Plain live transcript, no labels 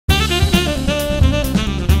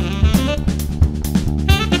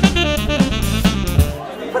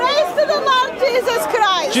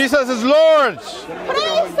Jesus is Lord.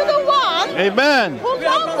 Praise to the one Amen. who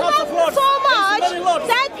loved us so much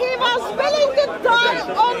that he was willing to die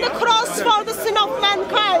on the cross for the sin of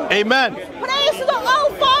mankind. Amen. Praise to the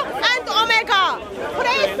Alpha and Omega.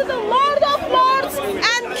 Praise to the Lord of Lords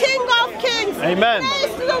and King of Kings. Amen.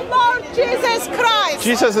 Praise to the Lord Jesus Christ.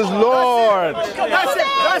 Jesus is Lord. That's it.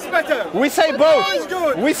 That's better. We say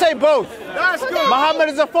both. We say both. That's good. Muhammad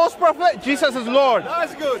is a false prophet. Jesus is Lord.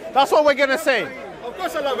 That's good. That's what we're going to say. Of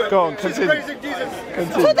course I love it. Go on, She's continue. praising Jesus.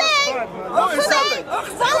 Continue. Today, once again,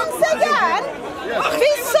 we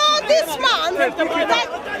saw this man that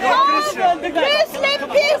all Muslim people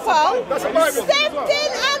stepped in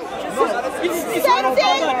and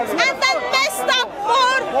then messed up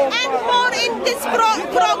more and more in this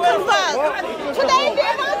broken world. Today we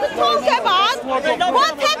want to talk about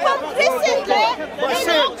what happened recently in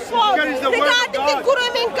Oxford regarding the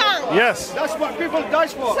grooming gang. Yes. That's what people die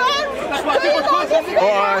for. So, do you know these people?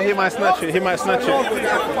 Oh, he might snatch it. He might snatch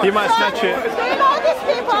it. He might snatch it. Do you know these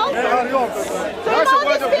people? Do you know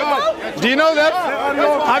these people? Do you know them?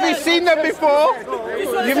 Have you seen them before?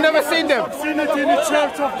 You've never seen them. I've seen it in the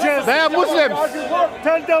church of Jesus. They are Muslims.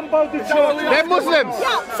 Tell them about the church. They're Muslims.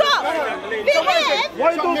 Yeah, so we have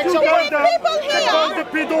Why don't you tell them people here about the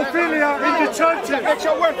pedophilia in the churches?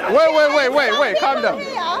 Wait. Calm down.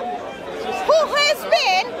 who has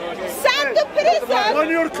been sent to prison On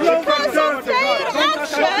your clothing, because of their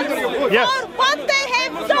actions Yes. or what they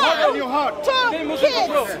have done to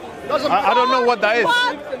kids. I don't know what that is.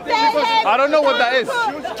 I don't know what that is.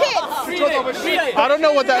 Kids. I don't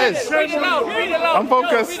know what that is. I'm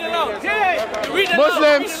focused.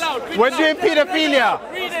 Muslims, we're doing pedophilia.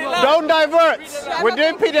 Don't divert. We're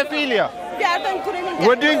doing pedophilia.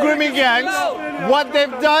 We're doing grooming gangs. What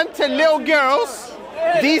they've done to little girls,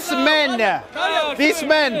 these men,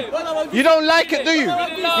 you don't like it, do you?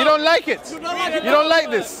 You don't like it. You don't like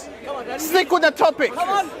this. Stick with the topic.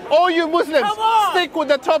 All you Muslims, stick with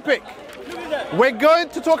the topic. We're going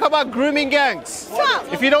to talk about grooming gangs.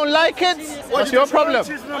 If you don't like it, that's your problem.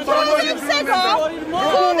 2 weeks ago,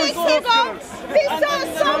 we saw some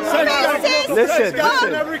faces Listen. on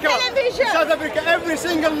television. South Africa, every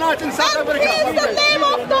single night in South And Africa. here's the name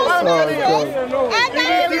of those faces. And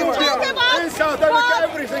then we talk about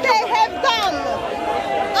what they have done.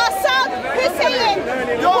 Assad Hussein,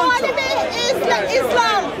 Polemics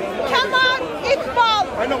Islam, Kamal Iqbal,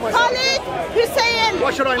 Khalid Hussein,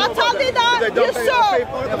 Atalida Yusuf,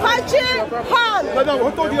 Haji Khan.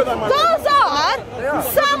 Those are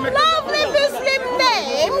some lovely Muslim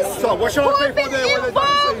names who've been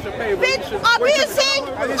involved with abusing,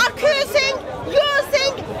 accusing,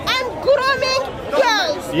 using and grooming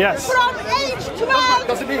girls Yes. from age 12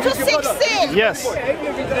 to 16. Yes.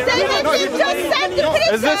 They have been just sent to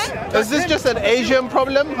prison. Is this just an Asian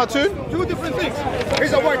problem, Hatun? Two different things.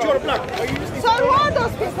 He's a white, you're a black. So who are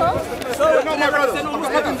those people? They're not my brothers. I've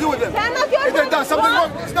got nothing to do with them. They're not your If they've done something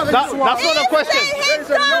wrong, it's nothing to do with them. That's not a question. If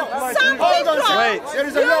they have done something wrong, Wait. There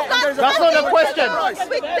is a law and there is a That's not the nothing question. to do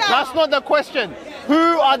with them. That's not the question.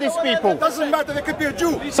 Who are these people? Doesn't matter, they could be a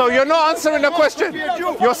Jew. So you're not answering the question.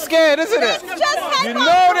 You're scared, isn't it? Just head You on.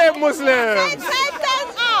 know they're Head Muslims. them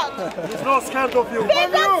out. He's not scared of you. We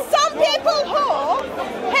got some people who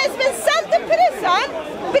has been sent to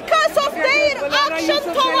prison because of their action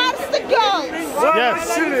towards the girls.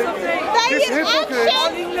 Yes. Silly. This Their hypocrite.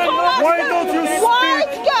 action towards Why don't you the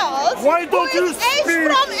white girls Why don't who you is aged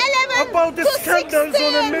speak from 11 about the to scandals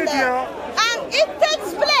 16. on the media? And it takes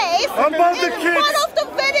place About the in kids? one of the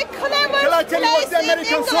very clever Shall I tell you what the places in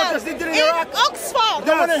American soldiers England, did in in Iraq? Oxford.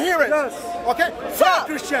 They want to hear it. Yes. Okay? So, Fair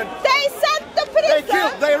Christian. they sent the prison They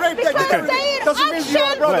killed, they raped, they because did their Doesn't mean you're a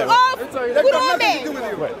action brother. of They've got nothing to do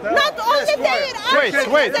grooming. with you. Not only their Wait,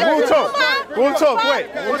 action wait, as a we'll talk. woman, We'll talk, but wait.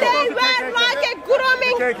 They were like a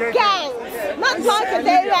grooming gang. Not like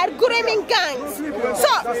they were grooming gangs.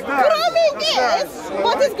 So, grooming is,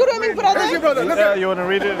 what is grooming, brother? Where's your brother? Look Yeah, at you want to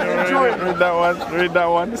read it? Read that one. Read that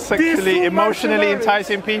one. Sexually, emotionally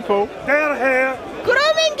enticing people. They're here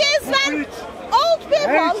Grooming is when old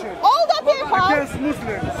people, older people, against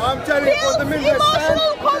Muslims. I'm telling you, for the build men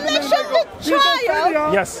emotional connection with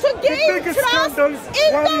child Yes. to gain biggest trust scandals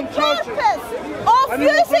in were the in churches. purpose of And in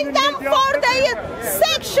using the them media, for their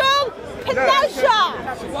sexual pleasure.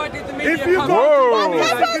 If you Whoa. go What to the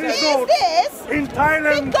happens is resort this, in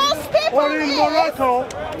Thailand with those people or in is, Morocco,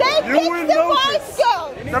 they you will pick the white notice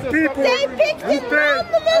girls. the people They pick who the pay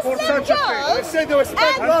for non-Muslim such a thing. girls say they were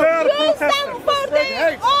spread and love. They are use them protesting. for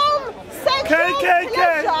their own sexual KKK,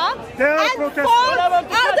 pleasure they are and protesting. for other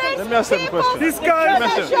Let me ask them a people's question. This guy,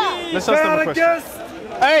 pleasure. Let's they ask them are a question.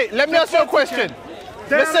 against, Hey, let me ask you a question.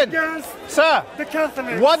 they are Listen, against sir, the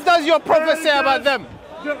Catholics. what does your prophet say about them?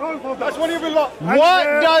 That's what you belong. What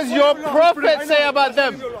does your prophet say about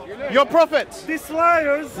them? Your prophet. These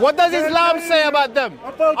liars. What does Islam say about them?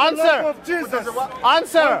 About the love Answer. of Jesus.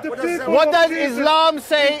 Answer. The people What of does Jesus Islam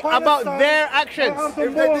say in about Palestine their are actions? the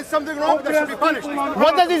If they most did something wrong, they should be punished. oppressed people on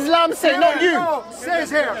What earth. does Islam say? Not you. No, says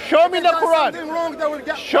here. Show me the If they done Quran. something wrong, they will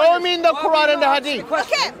get Show me in the Quran and the Hadith.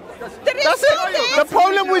 Okay. There is That's it. The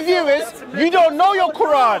problem with you is you don't know your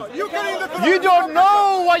Quran. You can read the Quran. You don't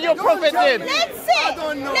know what your prophet did. Listen.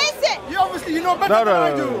 don't know. Listen. You obviously you know better No, than I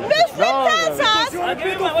no, do. no. Muslim tells us. No,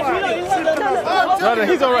 no,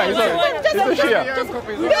 he's all right. He's all right. He's a Shia.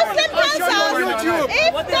 Muslim tells us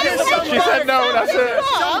if there is She said no, that's it.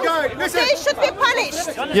 wrong, they should be punished.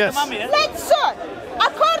 Yes. Let's see.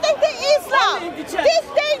 According to Islam, did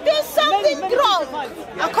they do something wrong?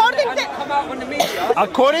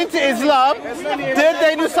 According to Islam, did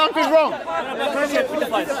they do something wrong?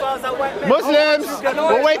 Muslims,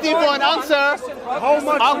 we're waiting for an answer.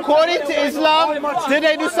 According to Islam, did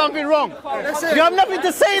they do something wrong? You have nothing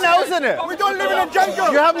to say now, isn't it? We don't live in a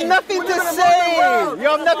jungle. You have nothing to say. You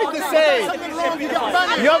have nothing to say.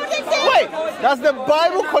 Wait, does the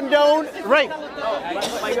Bible condone rape?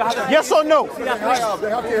 Yes or no?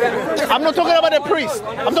 I'm not talking about the priest.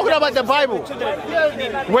 I'm talking about the Bible.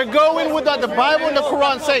 We're going with what the Bible and the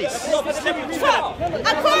Quran says.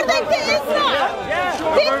 According to Islam,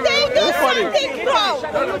 did they do something wrong?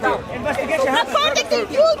 According to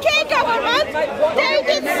UK government, they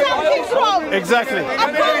did something wrong. Exactly.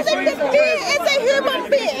 According to me as a human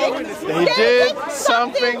being, They did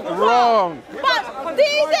something wrong. But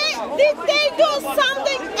did they do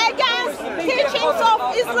something against teachings of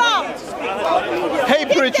Islam? Hey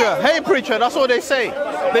preacher, that's what they say.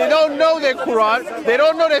 They don't know their Quran, they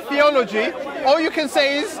don't know their theology. All you can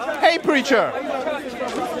say is, hey preacher.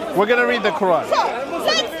 We're gonna read the Quran. So,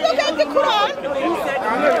 let's look at the Quran.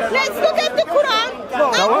 Let's look at the Quran.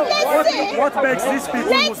 And let's see. What makes these people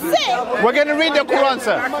Let's Muslims? see. We're gonna read the Quran,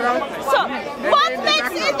 sir. So, what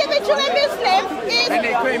makes individual Muslim is, do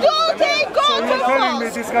they go to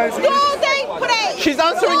mosque? Do they pray? She's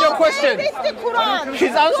answering your question. Do they read the Quran?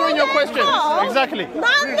 She's answering your Do they question. call Exactly.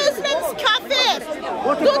 non-Muslims kafir?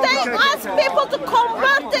 Do they ask people to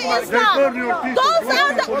convert to Islam? Those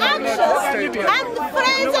are the actions and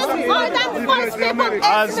phrases identifies people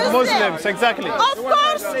As Muslims, exactly. Of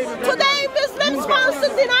course, today Muslims want to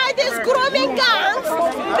deny these grooming gangs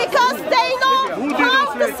because they know how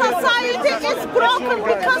the society is broken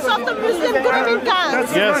because of the Muslim grooming gangs.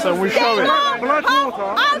 Yes, and we show They it. know how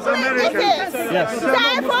ugly it is. Yes.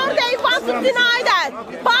 Therefore, they want to deny that.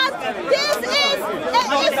 But this is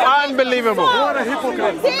Unbelievable.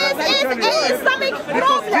 This is an Islamic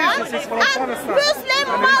problem, and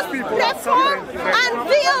Muslims must reform and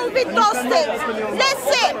deal with those things. Let's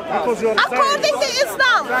see. According to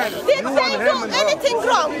Islam, did they do anything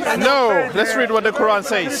wrong? No, let's read what the Quran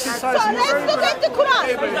says. So let's look at the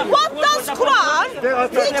Quran. What does Quran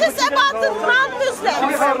teach us about the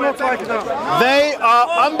non-Muslims? Are not like that. They are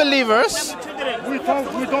unbelievers. We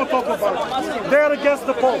don't talk about it. They are against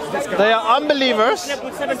the Pope. This guy. They are unbelievers.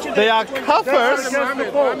 They are kafirs.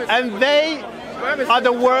 And they are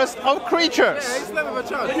the worst of creatures. That's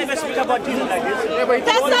not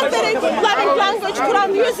very loving language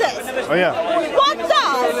Quran uses. Oh yeah. What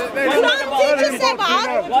does Quran teaches about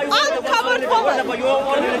uncovered women?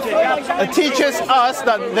 It teaches us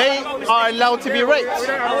that they are allowed to be raped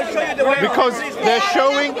because they're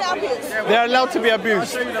showing they're allowed to be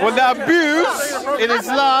abused. Well, the abuse in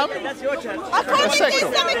Islam According to sexual.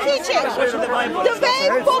 Islamic teaching, the way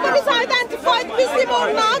woman is identified, Muslim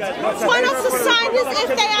or not, one of the signs is if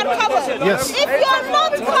they are covered. Yes. If you are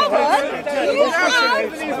not covered,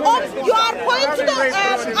 you are going to the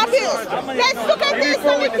abuse. Let's look at the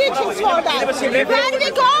Islamic teachings for that. Where we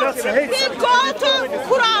go to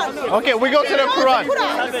Quran. Okay, we go to the Quran.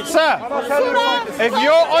 Sir, Surah, if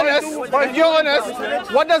you're honest,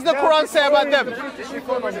 what does the Quran say about them? I'll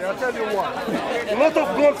tell you what. A lot of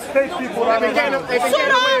God fake people are around.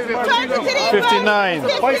 Surah 23, 59.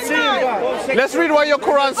 59. Let's read what your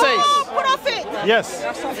Quran says. Oh, Prophet. Yes.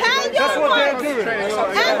 Tell your That's what they're wives doing.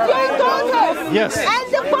 and your daughters Yes. and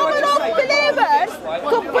the women of believers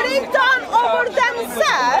to bring down over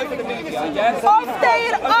themselves of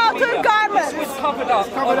their outer garments.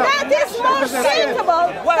 That is more suitable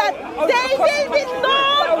that they will be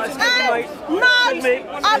known and not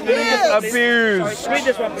abused. Abuse. So the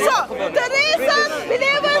reason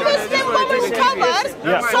believer Muslim women covered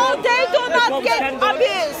so they do not get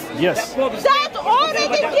abused. Yes. That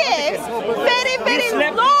already gives very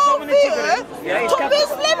low view to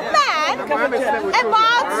Muslim men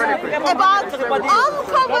about about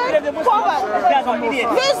uncovered women.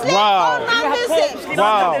 Muslim or non-Muslim.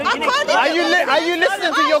 Wow. According Are you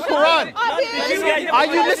listening to your Quran? Are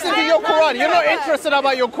you listening to your Quran? You're not interested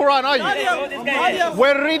about your Quran, are you?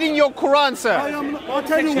 We're reading your Quran, sir.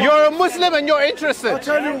 You're a Muslim and you're interested.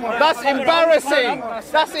 That's embarrassing.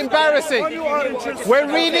 That's embarrassing. We're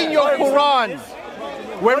reading your Quran.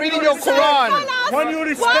 We're reading your Quran. When you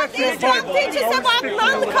respect your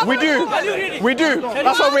Bible. We do. We do.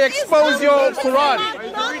 That's why we expose your Quran.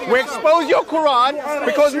 We expose your Quran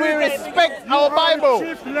because we respect our Bible.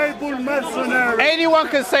 Anyone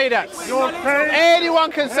can say that.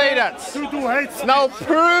 Anyone can say that. Now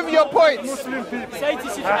prove your point.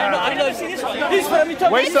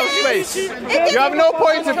 Waste of space. You have no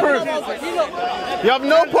point to prove. You have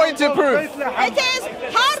no point to prove. It is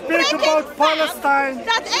heartbreaking about Palestine.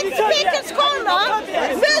 That in Speaker's Corner,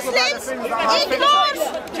 Muslims ignore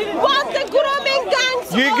what the grooming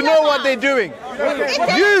gangs You ignore what they're doing.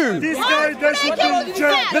 You! This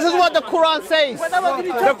is what the Quran says.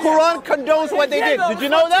 The Quran condones what they did. Did you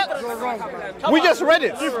know that? We just read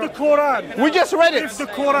it. If the Quran. We just read it.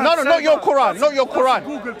 No, not your Quran. Not your Quran.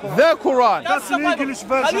 The Quran. That's the English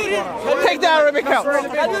version. Take the Arabic out.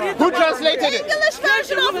 Who translated it? English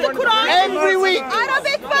version of the Quran. Every week.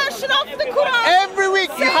 Arabic version of the Quran. Every week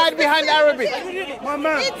you hide behind Arabic.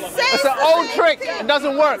 It's an old trick. It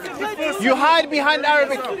doesn't work. You hide behind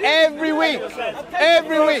Arabic every week.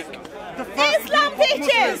 Every week. Islam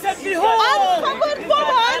teaches uncovered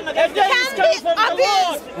women can be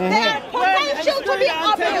abused. They are potential to be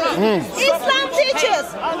abused. Islam teaches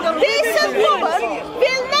decent women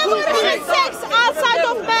will never have sex outside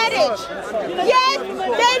of marriage. Yet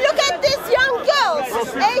they look at these young girls,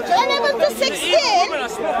 age 11 to 16,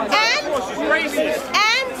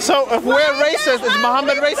 and so if we're racist, is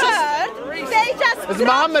Muhammad racist? They just is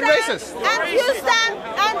Muhammad racist? And use them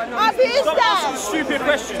and abuse them. That's a stupid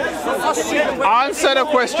question. Answer the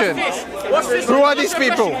question. Who are these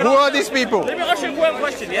people? Who are these people? Let me ask you one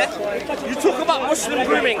question, yeah? You talk about Muslim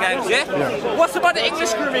grooming gangs, yeah? What's about the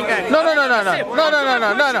English grooming gangs? No. Who are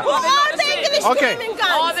the English grooming gangs?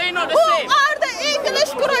 Are they not the same? Who are the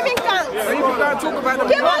English grooming gangs?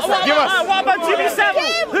 Give us. What about Jimmy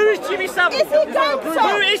Savile? Who is Jimmy Savile? Is he gangster?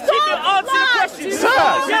 Who is Jimmy? Answer the question.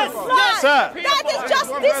 Sir. That is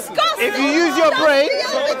just disgusting. If you use your brain,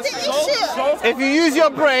 Deal with the issue. if you use your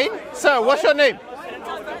brain, sir, what's your name?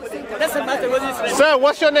 Doesn't matter what you say. Sir,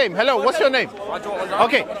 what's your name? Hello, what's your name?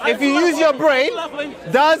 Okay, if you use your brain,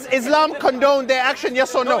 does Islam condone their action,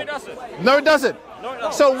 yes or no? No, it doesn't. No, it doesn't.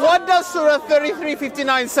 So what does Surah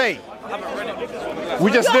 33:59 say?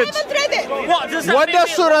 We just did. What does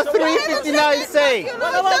Surah 3:59 say?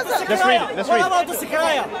 Let's read it. Let's read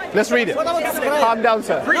it. Let's read it. Calm down,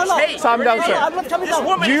 sir. Calm down, sir.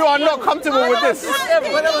 You are not comfortable with this.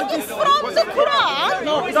 It's from the Quran,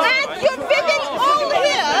 and you're giving all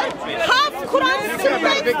here half Quran to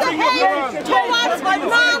make the hate towards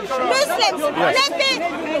non-Muslims. Let me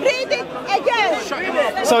read it again.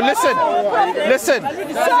 So listen.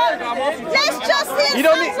 So let's just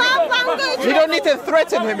You don't need to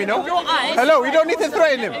threaten him, you know. Hello, you don't need to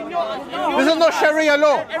threaten him. This is not Sharia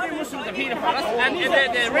law. Every Muslim is a pedophile, and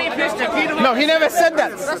they're rapists and pedophiles. No, he never said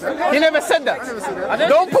that. He never said that.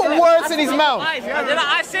 Don't put words in his mouth.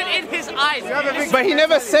 I said in his eyes. But he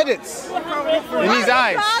never said it in his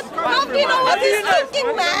eyes. How do you know what he's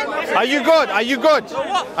thinking, man? Are you good? Are you good?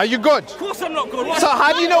 Are you good? Of course I'm not good. So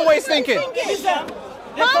how do you know what he's thinking?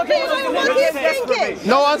 How do you know what he's thinking?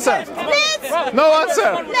 No answer. No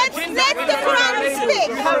answer. Let's let the Quran speak.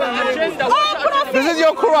 Oh, Prophet, This is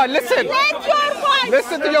your Quran. Listen. let your wives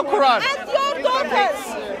Listen to your Quran. and your daughters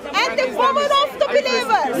and the women of the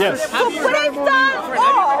believers Yes. to bring down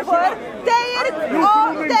over their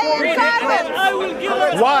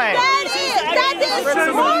garments. Why? That is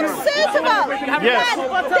more suitable. Yes.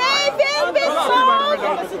 That they will be sold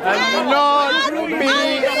And not be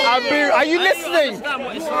abused. Are you listening?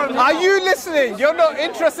 Are you listening? You're not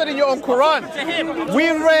interested in your own Quran. We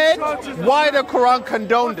read why the Quran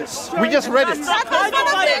condoned this. We just read it.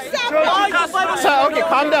 So, okay,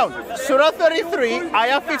 calm down. Surah 33,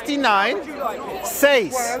 Ayah 59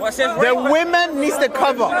 says the women need to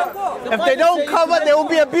cover. If they don't cover, they will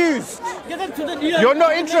be abused. You're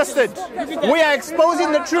not interested. We are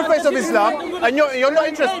exposing the true face of Islam, and you're not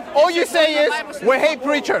interested. All you say is, we hate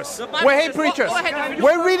preachers. We hate preachers.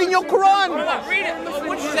 We're reading your Quran. Read it.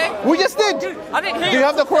 What did you say? We just did. I didn't Do hear you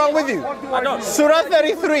have the Quran with you? I don't. Surah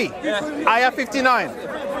 33, Ayah 59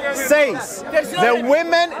 says the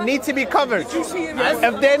women need to be covered.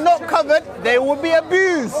 If they're not covered, they will be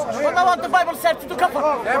abused. What about the Bible said to cover?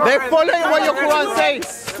 They're following what your Quran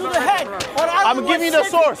says. To the head. Or I'm giving you the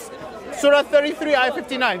source. Surah 33, ayah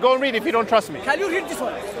 59. Go and read if you don't trust me. Can you read this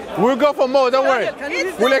one? We'll go for more, don't worry.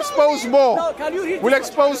 We'll expose more. No, can you read We'll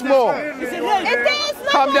expose more. It is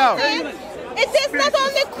not Calm down. It is not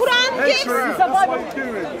only Quran gives.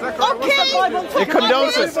 Okay. It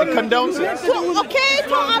condones it. It condones it. Okay,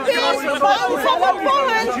 to abuse some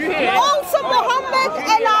woman. Also, Muhammad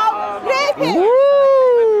allowed raping.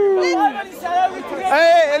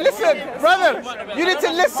 Hey, listen, brother. You need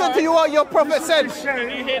to listen to what your prophet said. Is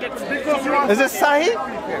it Sahih?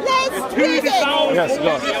 Let's read it. Yes, go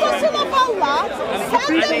on. The Apostle of Allah sent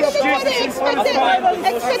the military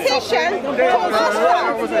expedition to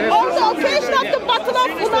Ashraf on the occasion of the Battle of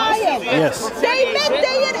Hunayn. Yes. They met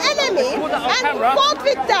their enemy and fought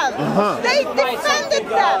with them. They defended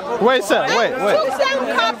them. Wait, sir, wait. And took them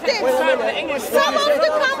captives. Some of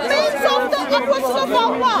the campaigns of the Apostle of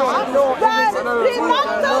Allah were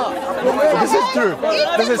reluctant. This is true.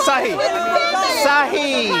 This is Sahih.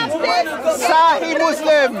 Sahih. Sahih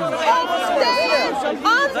Muslim.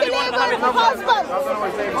 Unbeliever husband.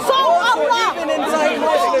 So Allah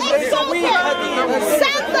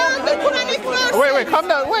sent down the Quranic verse. Wait, come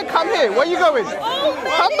down. Wait, come here. Where are you going?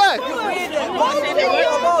 Come back.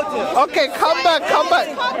 Okay, come back. Calm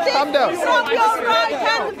down. From your right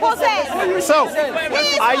hand possess. So,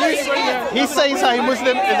 are you? He's saying Sahih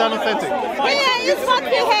Muslim is unauthentic. Here is what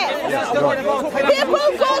we have. People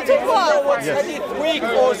go to war.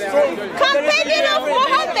 Companion of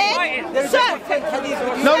Muhammad. Sir.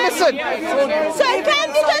 No, listen. Sir, can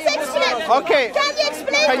you just explain? Okay. Can you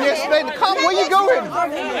explain? Can you explain? Come, where you going?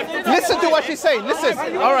 Listen to what she's saying. Listen.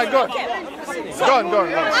 All right, go on. Go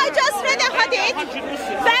on. I just read a hadith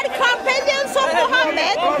that companions of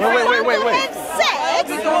Muhammad Wait. have sex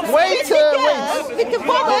Wait. with the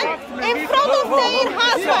woman in front of their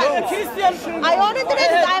husband. I already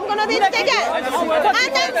read it. I'm going to read it again.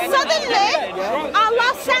 And then suddenly,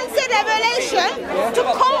 Allah sends a revelation to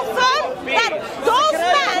confirm that those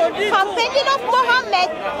men, companion of Muhammad,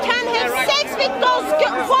 can have sex with those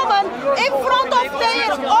women in front of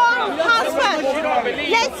their own husband.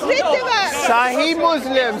 Let's read the verse. Sahih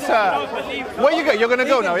Muslim, sir. Where you go? You're gonna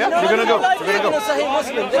go now, yeah? You're gonna go.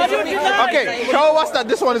 Okay, show us that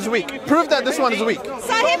this one is weak. Prove that this one is weak.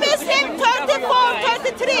 Sahih Muslim 34,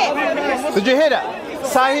 33. Did you hear that?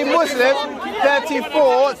 Sahih Muslim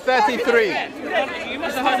 34, 33.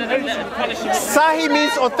 Sahih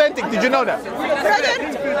means authentic. Did you know that? Brother,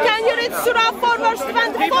 can you read Surah 4 verse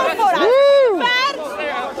 24 for us? Where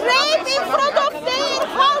rape in front of their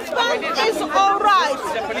husband is alright.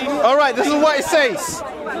 Alright, this is what it says.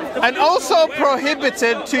 And also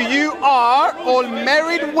prohibited to you are all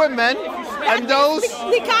married women and those...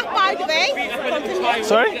 Nikah, by the way. Continue.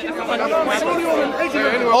 Sorry?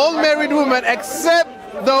 All married women except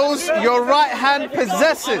those your right hand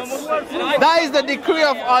possesses. That is the decree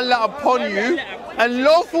of Allah upon you, and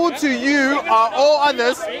lawful to you are all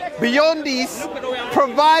others beyond these,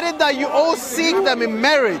 provided that you all seek them in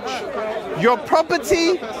marriage, your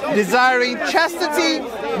property, desiring chastity,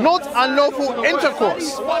 not unlawful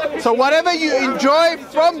intercourse. So whatever you enjoy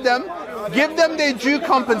from them, give them their due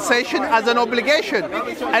compensation as an obligation,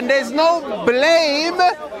 and there's no blame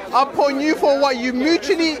upon you for what you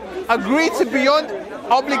mutually agree to beyond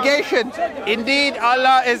obligation. Indeed,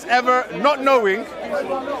 Allah is ever not knowing.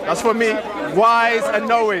 That's for me, wise and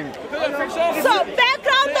knowing. So,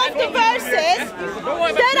 background of the verses,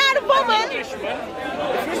 there are women,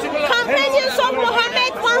 companions of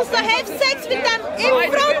Muhammad, wants to have sex with them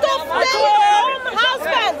in front of their own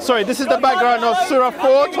husband. Sorry, this is the background of Surah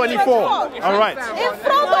 4:24. All right. In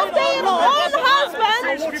front of their own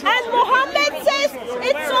husband, and Muhammad says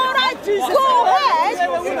it's all right, go ahead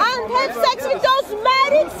and have sex with those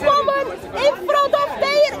married women in front of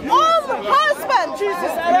their own husband.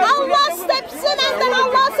 Allah steps in and then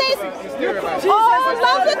Allah says, oh,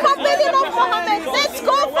 love the companion of Muhammad, let's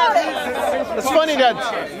go for it. It's funny that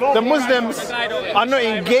the Muslims are not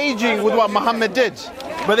engaging with what Muhammad did,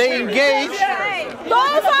 but they engage.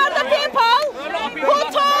 Those are the people who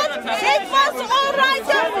thought it was all right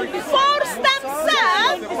to force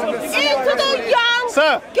themselves into the young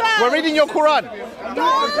Sir, girls. we're reading your Quran.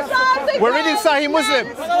 We're reading Sahih Muslim.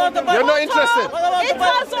 You're not interested. It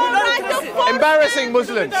was all right to force Embarrassing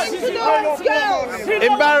Muslims. into those girls.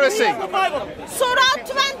 Embarrassing. Surah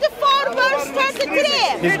 24 verse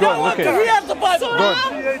 33. He's gone, look at it. Surah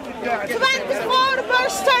 24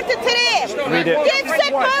 verse 33. Read it. Gives a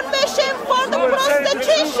permission for the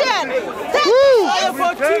prostitution. That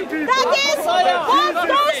is what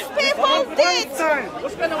those people did.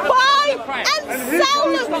 Buy and sell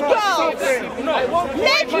the girls.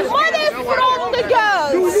 Make money from the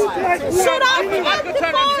girls. Surah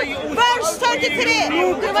 24 verse 33. Do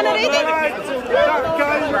you want to read it?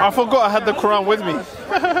 I forgot I had the Quran with me.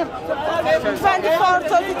 24,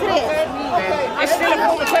 33. It's still a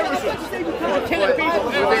form of terrorism. You're killing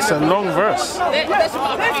people. It's a long verse. That's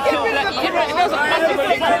what I'm kill. Like, it doesn't matter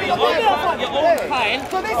whether you're your own kind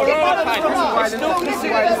or our kind.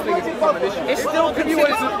 It's still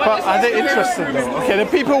considered. But are they interested though? Okay, the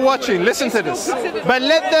people watching, listen to this. But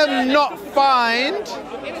let them not find,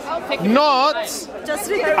 not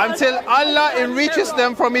until Allah enriches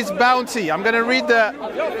them from His bounty. I'm going to read the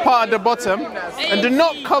part at the bottom. And do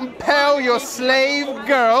not compel your slave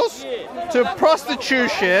girls to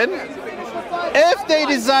prostitution if they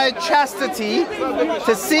desire chastity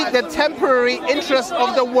to seek the temporary interest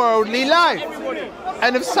of the worldly life.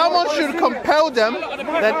 And if someone should compel them,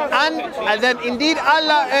 then indeed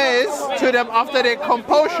Allah is to them after their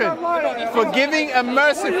compulsion, forgiving and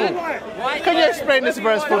merciful. Can you explain this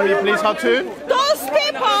verse for me, please, Hatun? Those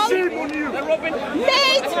people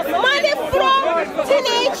made money from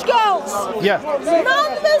teenage girls. Yeah.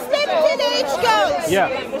 Non-Muslim teenage girls. Yeah.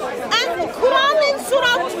 And Quran in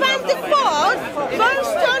Surah 24,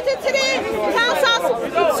 verse 33 tells us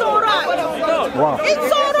it's alright. Wow.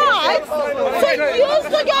 It's alright to use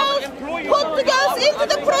the girls, put the girls into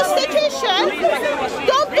the prostitution.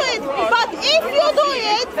 Don't do it. But if you do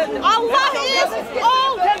it, Allah is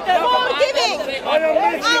all forgiving. Allah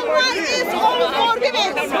is all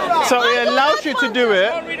forgiving. So it allows you to do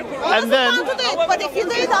it, and then... But if you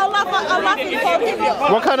do it, Allah will forgive you.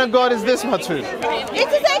 What kind of God is this, Hatun? It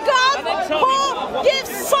is a God who gives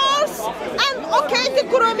source and okay to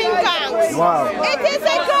grooming gangs. Wow. It is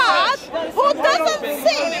a God who doesn't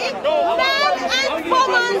see man and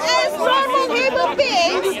woman as normal human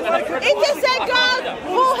beings. It is a God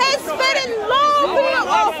who has very low view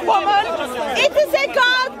of woman. It is a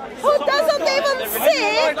God who doesn't even see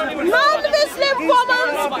non-Muslim women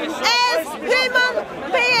as human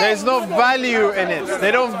beings. There's no value in it.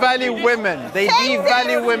 They don't value women. They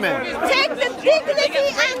devalue women. Take the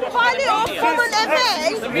dignity and value of women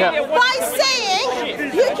away by saying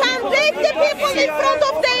you can rape the people in front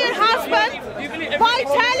of their husband, by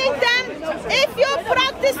telling them if you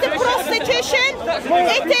practice the prostitution,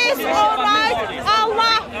 it is alright,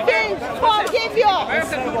 Allah will forgive you.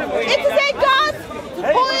 It is a God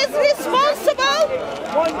who is responsible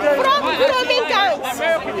from grooming gangs.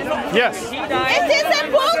 Yes. It is a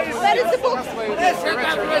book. Where is the book? It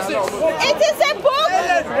is a book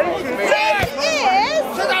which is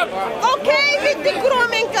okay with the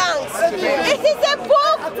grooming gangs. It is a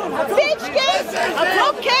book which gives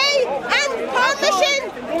okay and permission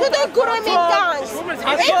to the grooming gangs.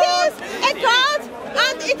 It is a God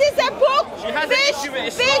and it is a book which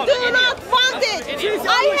we do not want it.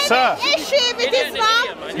 I have an issue with Islam.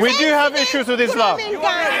 We do have issues with Islam.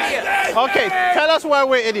 Okay, tell us why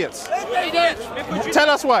we're idiots. Tell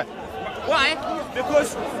us why. Why?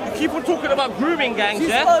 Because you keep on talking about grooming gangs,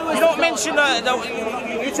 yeah? You don't mention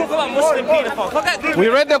you talk about Muslim pedophiles. We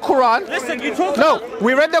read the Quran. Listen, you talk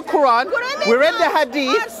we read the Quran, we read the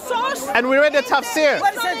Hadith, and we read the Tafsir.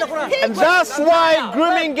 And that's why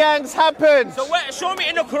grooming gangs happen. So show me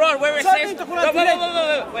in the Quran where it says... Wait.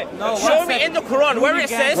 Show me in the Quran where it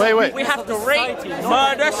says we have to rape,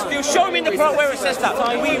 murder, steal. Show me in the Quran where it says that.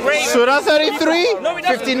 We rape... Surah 33,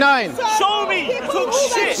 59. Show me. Talk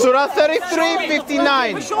shit. Surah 33,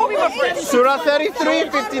 59. Show me, my friend. Surah 33,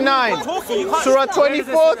 59. Surah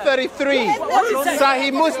 24, 33.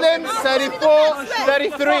 Sahih Muslim 34,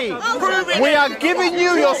 33. We are giving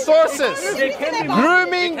you your sources.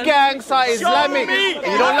 Grooming gangs are Islamic.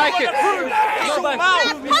 You don't like it?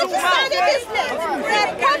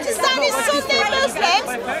 Pakistani Sunni Muslims.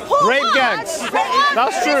 Rape gangs.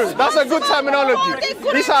 That's true. That's a good terminology.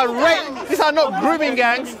 These are not grooming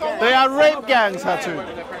gangs. They are rape gangs, Hatun.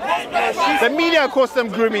 The media calls them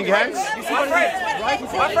grooming gangs.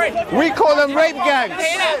 We call them rape gangs.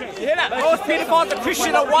 You hear that? Most pedophiles are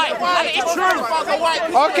Christian or white. And it's true.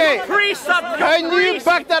 Okay. Can you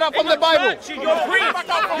back that up from the Bible?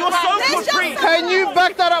 You're so-called priest. Can you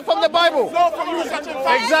back that up from the Bible?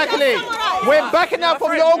 Exactly. We're backing up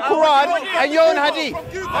from your own Quran and your own Hadith.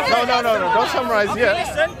 No. Don't summarize yet.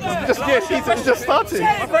 It's just started.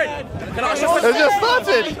 It's just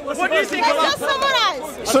started. What do you think about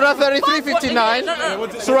Surah 33, 59.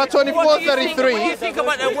 Surah 24, 33. What do you think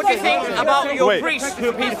about your priests who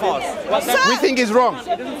are pedophiles? We think he's wrong.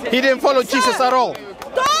 He didn't follow Jesus at all.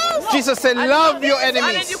 Jesus said, love your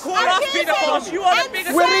enemies. You call us pedophiles. You are the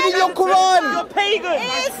biggest. We're reading your Quran. You're pagan.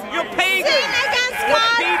 You're pagan.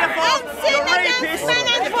 and sin against men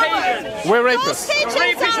and women. We're rapists. Those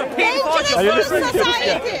teachings are dangerous Are you for listening to this?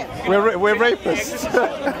 society. Yeah. We're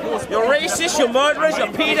rapists. You're racist, you're murderers, you're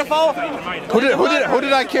pedophile. Who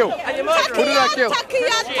did I kill? Who did I kill?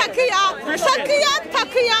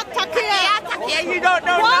 You don't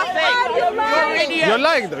know nothing. You're an idiot. You're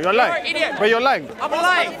lying though. You're lying. You're an idiot. But you're lying. I'm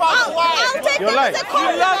lying. I'll take You're it lying. as a You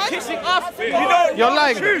love compliment. kissing off. You don't You're know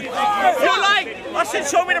lying. the truth. You're lying. I said,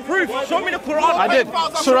 show me the proof. Show me the Quran. I did.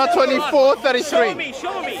 Surah 24:33.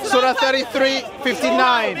 Show me. Surah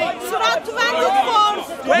 33:59. Surah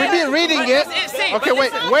 24. We've been reading it. Okay,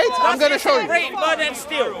 wait. I'm gonna show you. Rape, murder, and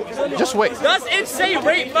steal. Just wait. Does it say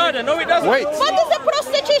rape, murder? No, it doesn't. Wait. What is a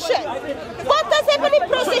prostitution? What does happen in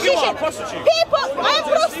prostitution? You are a prostitute. People, I'm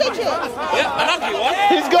prostitute. Yeah, an ugly one.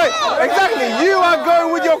 He's going. Exactly. You are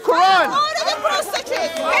going with your I'm Quran. already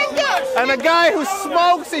prostitute. And a guy who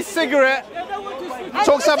smokes his cigarette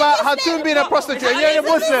talks about Hatun being a prostitute. And you're a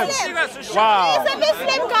Muslim. Wow. He's a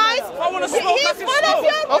Muslim, guys. wanna smoke, I He's can one of smoke.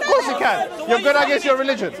 your Of course you can. You're good against your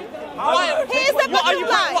religion. He's a What are you?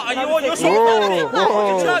 butterfly. What are you on your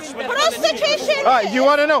Whoa. Prostitution. All right, you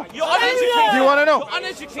want to know? You're uneducated. Do you want to know? You're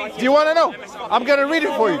uneducated. Do you want to know? I'm going to read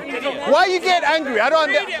it for you. Why you get angry? I don't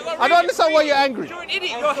understand why you're angry. You're an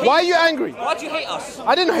idiot. You're a Why are you angry? Why do you hate us?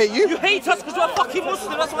 I didn't hate You you. hate us because you're a fucking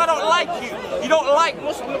Muslim. That's why I don't like you. You don't like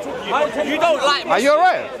Muslims. You don't like Muslims. Are you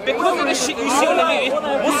alright? Because of the shit you see on the news.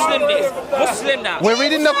 Muslim this, Muslim that. We're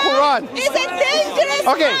reading the Quran. It's a dangerous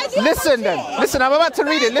Okay, listen then. Listen, I'm about to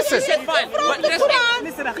read it. Listen. Said fine. From But the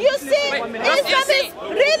Quran, you see, Islam is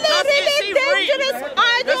really dangerous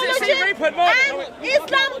ideology, and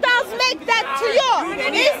Islam does make that to you.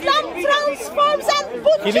 Islam transforms and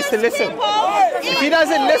butchers He needs to listen. people. If he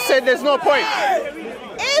doesn't listen, there's no point.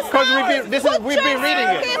 Because we've been reading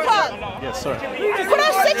it. Yes, sir.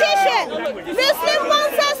 Prostitution. Muslim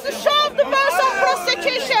wants us to show the verse of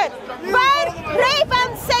prostitution, where rape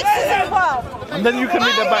and sex is involved. And then you can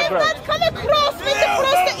read the background. I have not come across with the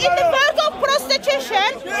in the word of prostitution,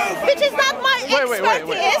 which is not my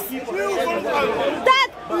expertise, that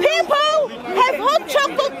people have hot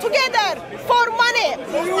chocolate together for money.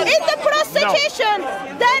 In the prostitution,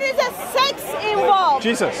 there is a sex involved.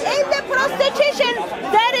 Jesus. In the prostitution,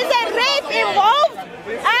 there is a rape involved,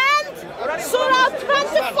 and Surah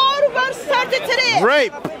 24 verse 33.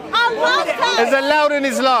 Rape Allah is allowed in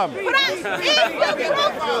Islam.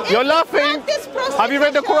 You're laughing. Have you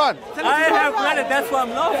read the Quran? I have read it, that's why I'm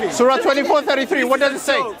laughing. Surah 24:33. What does it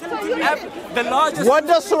say? The largest. What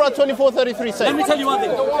does Surah 24:33 Let me say? tell you one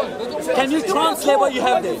thing. Can you translate what you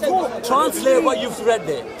have there? Translate what you've read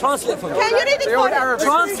there. Translate for me. Can you read it for me?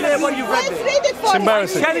 Translate what you've read Let's there. read it for It's me.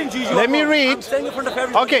 embarrassing. Challenge you. Let me read. I'm saying in front of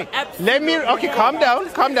everyone. Okay, okay, calm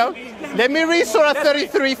down. Let me read Surah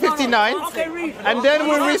 33:59, and then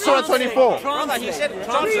we'll read Surah 24.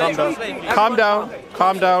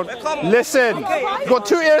 Calm down. Listen. You've got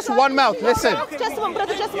 2 ears, 1 mouth. Listen. Just one,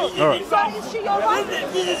 brother, just one. All right. Is she your wife?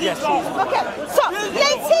 Yes, Okay, so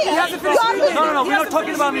let's see. No, we're not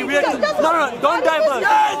talking about me. No, don't divert.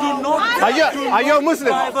 Do not. Are you a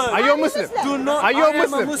Muslim? Are you a Muslim? Do not. Are you a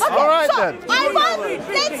Muslim? All right so then. I want,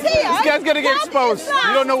 let's see. This guy's gonna get exposed.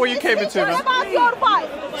 You don't know where you came into, man. About your wife.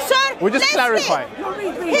 Sir, We're just let's clarifying.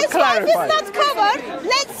 see. His Clarify. wife is not covered.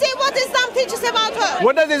 Let's see what Islam teaches about her.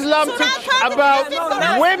 What does Islam teach about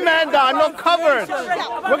women that are not covered?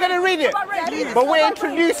 We're going to read it, but we're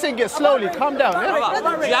introducing it slowly. Calm down.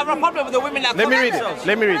 Yeah? Do you have a problem with the women that Let me cover read it. themselves?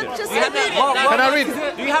 Let me read it. Just Can I read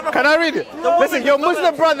it? Do you have a Can I read it? Listen, your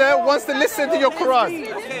Muslim brother wants to listen to your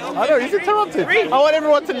Quran. I know, he's interrupted. I want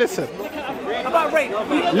everyone to listen. About rape.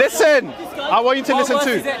 Listen. I want you to listen What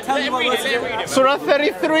verse is too. it? Tell me what verse is it. Surah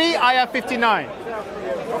 33, ayah 59.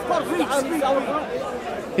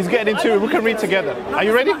 He's getting into it. We can read together. Are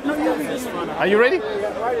you ready? Are you ready?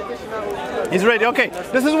 He's ready. Okay.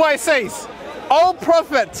 This is what it says. O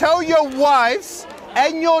Prophet, tell your wives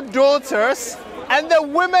and your daughters and the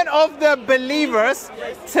women of the believers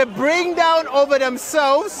to bring down over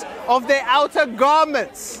themselves of their outer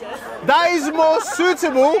garments. That is more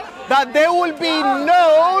suitable, that they will be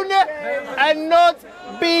known and not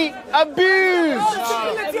be abused.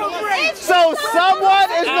 So someone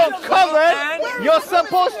is not covered, you're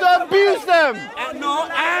supposed to abuse them.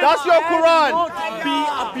 That's your Quran. Not be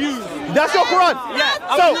abused. That's your Quran.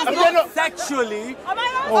 So if they're not Sexually. Oh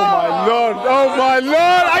my Lord! Oh my Lord!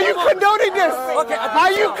 Are you condoning this? Okay,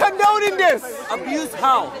 Are you condoning this? Abuse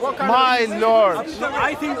how? My Lord!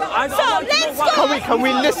 I think I let's go. Can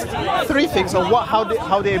we list 3 things on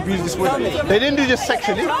how they abuse this woman? They didn't do just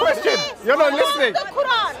sexually. Question. You're not listening. The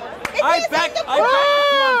Quran. It I is back in the the Quran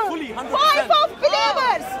Quran. fully, 100%. Wife of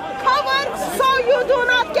believers, covered so you do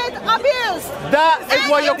not get abused. That is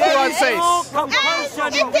what your Quran says.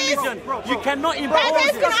 Compulsion in religion. You cannot impose That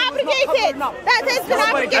has been abrogated. That has been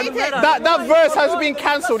abrogated. That verse has been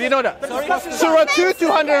cancelled, you know that? Surah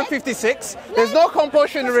 2:256. There's no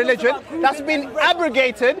compulsion in religion. That's been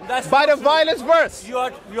abrogated by the violence verse. You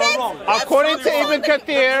are wrong. According to Ibn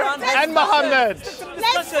Kathir and Muhammad.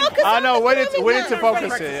 Let's focus I on know, the we need grooming to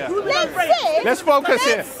focus here. Yeah. Let's focus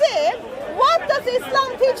here. Let's see what does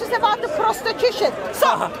Islam teach us about the prostitution. So,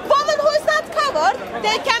 woman who is not covered,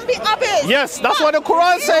 they can be abused. Yes, that's what the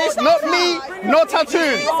Quran says, not me, not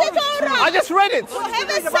Hatun. Is it all right? I just read it. To have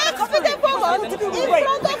a sex with a woman in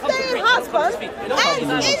front of their husband,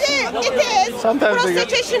 and it is Sometimes they get-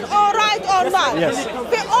 prostitution all right or not? Yes.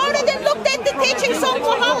 We already looked at the teachings of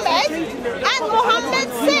Muhammad, and Muhammad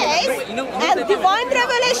says, and divine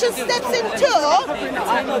revelation steps into,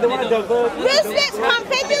 Muslim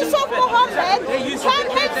companions of Muhammad can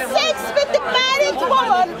have sex with the married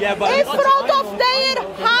woman in front of their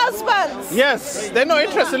husbands. Yes, they're not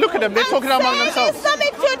interested. Look at them. They're talking among themselves.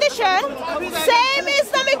 Islamic same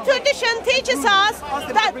Islamic tradition teaches us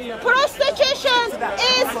that prostitution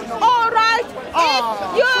is all right if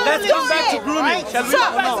you Let's do come back to it. grooming.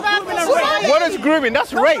 Shall we? What is grooming?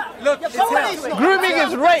 That's rape. Look, it's here. Grooming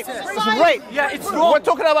is rape. It's rape. Yeah, it's wrong. We're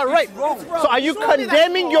talking about rape. So are you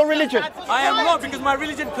condemning your religion? I am wrong because my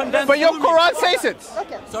religion condemns. But your grooming. Quran says it.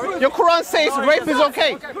 Sorry? Your Quran says rape is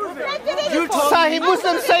okay. You told Sahih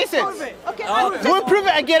Muslim says it. We'll prove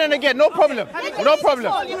it again and again. No problem. No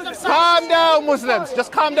problem. Calm down, Muslims.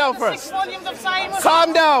 Just calm down first.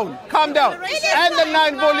 Calm down. Calm down. And the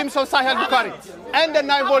 9 volumes of Sahih al-Bukhari. And the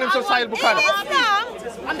 9 volumes of Sahih al-Bukhari.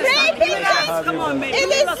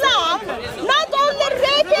 In Islam, not only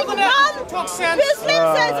raping non-Muslims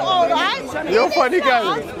is all right. You're In funny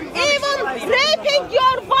guy. Islam, even raping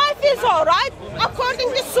your wife is all right, according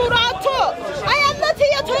to Surah 2. I am not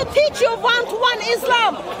here to teach you one-to-one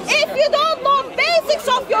Islam. If you don't know basics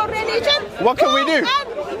of your religion, What can we do?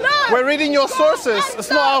 We're reading your sources. It's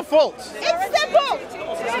not our fault. It's the book.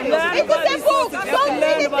 It is a book. Don't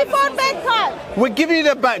read it before bedtime. We're giving you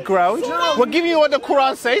the background. We're giving you what the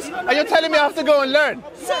Quran says. And you're telling me I have to go and learn.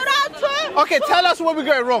 Surah 2. Okay, tell us where we're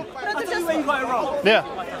going wrong. I'll tell you where you got it wrong. Yeah.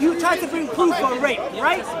 You tried to bring proof of rape,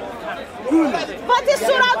 right? What is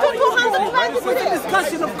Surah 2, What's the 223?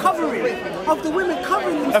 discussion of covering, of the women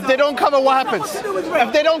covering themselves? If they don't cover, what happens?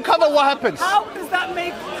 If they don't cover, what happens? How does that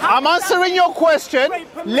make... I'm answering your question.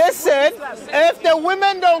 Listen, if the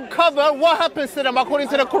women don't cover, what happens to them according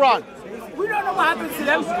to the Quran? We don't know what happens to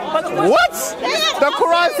them, but the What? The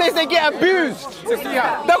Quran says they get abused.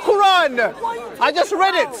 The Quran. I just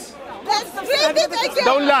read it. Let's read it again.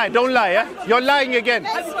 Don't lie, yeah? You're lying again.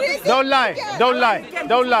 Don't lie.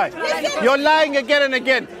 You're lying again and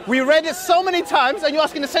again. We read it so many times and you're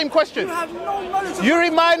asking the same question. You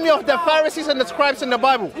remind me of the Pharisees and the scribes in the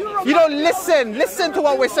Bible. You don't listen. Listen to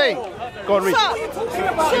what we're saying. Go and read. So,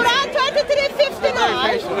 Surah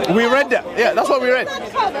 23:59. We read that. Yeah, that's what we read. Not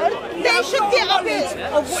covered, they should be abused.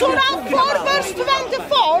 Surah 4 verse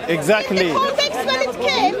 24. Exactly. In the context when it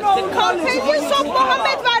came, companions of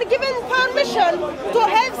Muhammad were given permission to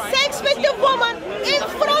have sex with the woman in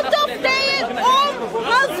front of their own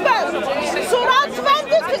husband. Surah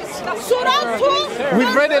 22. Surah 2.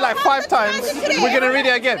 We've read it like 5 times. We're going to read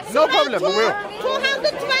it again. No problem, we will.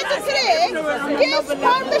 223 gives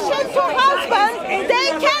permission to husband. They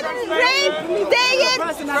can rape their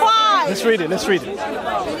wives. Let's read it. Let's read it.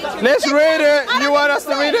 You want us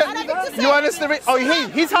to read it? You want us to read? Oh,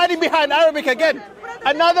 he's hiding behind Arabic again.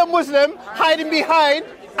 Another Muslim hiding behind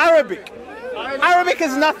Arabic. Arabic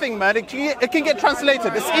is nothing, man. It can get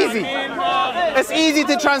translated. It's easy. It's easy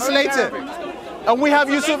to translate it. And we have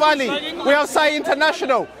Yusuf Ali. We have Sai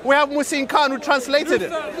International. We have Musin Khan who translated it.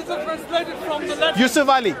 Translated from the letter. Yusuf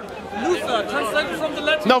Ali. Luther translated from the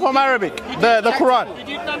letter. No, from Arabic. The Quran.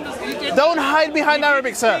 Don't hide behind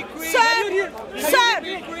Arabic, sir. Sir,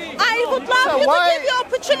 I would love you to give you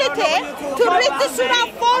opportunity to read the Surah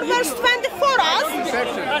 4 verse 24 us.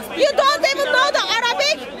 You don't even know the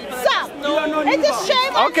Arabic? Sir, it's a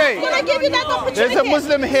shame. Okay. I'm going to give you that opportunity. There's a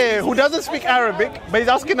Muslim here who doesn't speak Arabic, but he's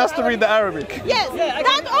asking us to read the Arabic. Yes,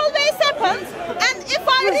 that always happens. And if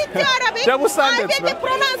I read the Arabic, Double I standards, will be man.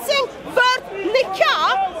 pronouncing word nikah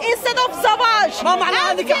instead of zawaj.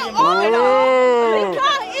 And we all know Oh.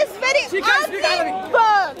 nikah is very ugly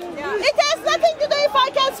word. It has nothing to do if I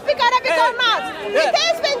can speak Arabic or not. It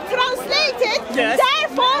has been translated.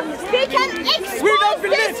 Therefore, we can expose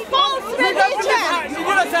this false religion.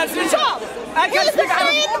 So, here's the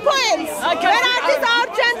main points. Where are these our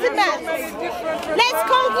gentlemen? Let's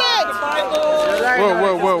conclude.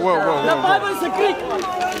 Whoa. The Bible is a Greek.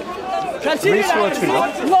 Read Surah 2.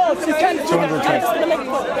 No, she can't.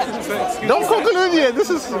 220. Don't conclude yet. This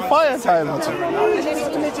is fire time. Okay,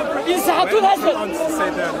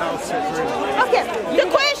 the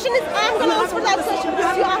question is, I'm going to answer that question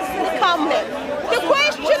because you asked me calmly. The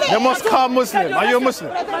question is... You're most calm Muslim. Are you a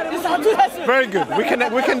Muslim? Very good. We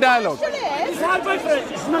can dialogue.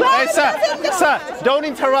 Hey, sir, don't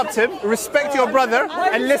interrupt him. Respect your brother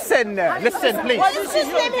and listen. Listen, please.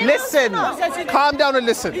 Listen. Calm down and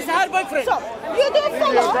listen. He's her boyfriend. So, you don't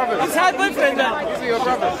follow. He's her boyfriend.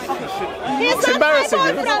 He's embarrassing.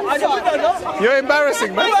 You're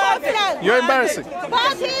embarrassing, man. You're embarrassing.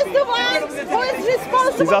 But he's the one who is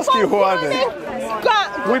responsible. He's asking who are they.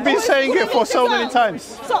 We've been saying it for so many times.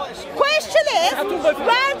 So, question is,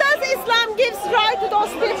 where does Islam gives right to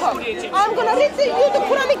those people? I'm going to read to you the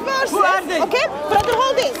Quranic verses. Who are they? Okay? Brother,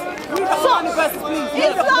 hold this. So, Islam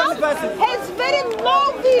has very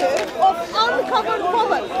low view of uncovered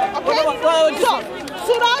women. Okay? So,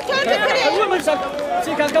 Surah 33. That's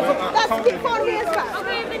before we start.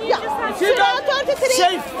 Yeah. Surah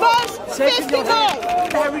 33, verse 59.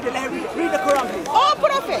 Read the Quran, please. Oh,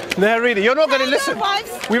 Prophet. Let her read it. You're not going to listen.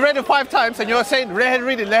 We read it 5 times and you're saying, let her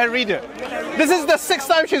read it, let her read it. This is the 6th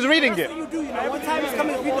time she's reading it. You do, one time it's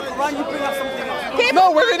coming to read the Quran, you bring up something else.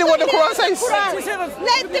 No, we're reading what the Quran says.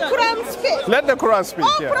 Let the Quran speak. Let the Quran speak,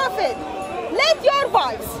 Oh, yeah. Prophet, let your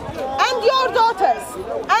wives and your daughters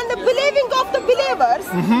and the believing of the believers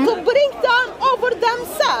to bring down over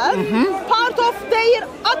themselves part of their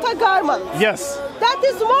outer garment. Yes. That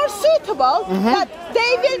is more suitable that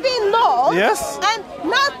they will be known Yes. and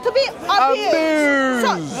not to be abused.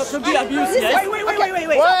 Abused. Not to be abused, yes. Wait.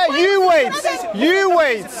 Well, you wait. You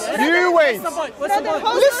wait. You wait.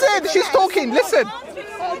 Listen, she's talking. Listen.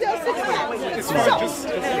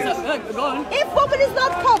 If woman is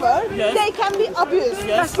not covered, they can be abused.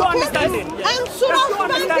 Yes. And Surah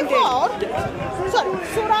 24,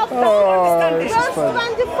 Surah 4, verse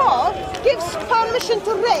 24 gives permission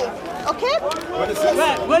to rape. Okay? Where is the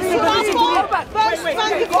Surah permission 4, to verse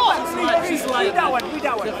 24. Read that one.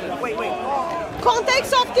 Wait.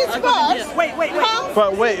 Context of this verse. Wait.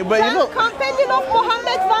 But you know. Companion of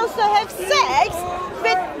Muhammad wants to have sex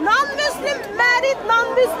with married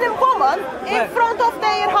non-Muslim woman in front of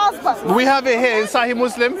their husband. We have it here in Sahih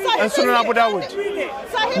Muslim and Sunan Abu Dawud.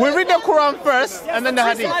 We read the Quran first and then the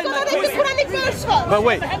Hadith. I'm going to read the Quranic verse first. But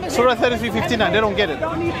wait, Surah 33:59, they don't get it.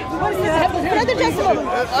 Brother, just a moment.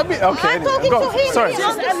 Okay, I'm talking go to on. him. Sorry. He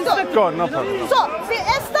understood. Go on, no problem. So, we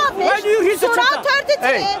established Surah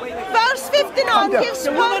 33, verse 59 gives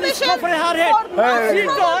permission for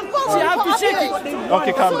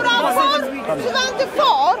Okay, calm Surah down. 4,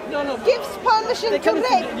 24 gives permission to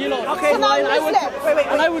rape. Okay, and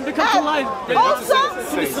I will become to life. Also,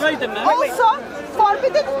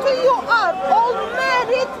 forbidden to you are all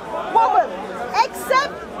married women,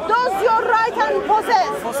 except those your right hand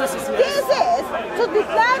possess. This is to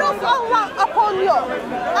declare of Allah upon you,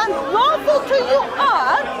 and lawful to you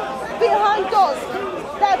are behind those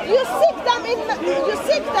that you seek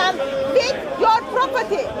them with your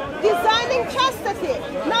property, designing chastity,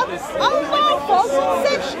 not unlawful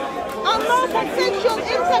sexual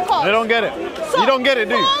intercourse. They don't get it. So, You don't get it,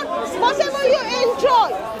 do you? Whatever you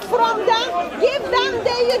enjoy from them, give them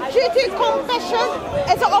their duty compassion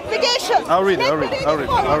as an obligation. I'll read it. Let me Let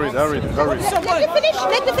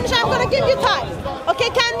me finish. I'm going to give you time. Okay,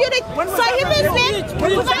 can you read? Sahih Muslim?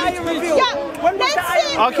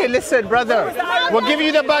 Yeah. Okay, listen, brother. We'll give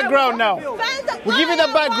you the background now. We'll give you the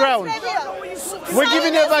background. We're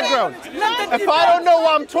giving you the background. If I don't know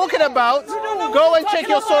what I'm talking about, go and check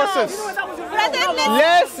your sources.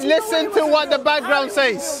 Let's listen to what the background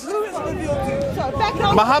says.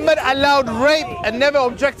 Muhammad allowed rape and never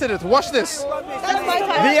objected it. Watch this.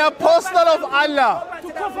 The apostle of Allah.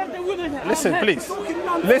 Listen, please.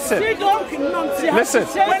 Listen.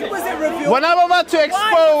 When I'm about to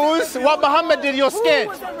expose what Muhammad did, you're scared.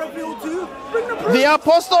 The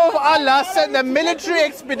apostle of Allah sent a military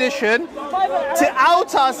expedition to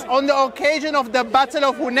out us on the occasion of the Battle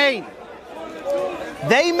of Hunayn.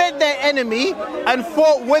 They met their enemy and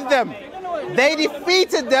fought with them. They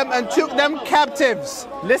defeated them and took them captives.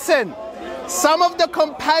 Listen, some of the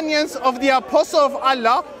companions of the apostle of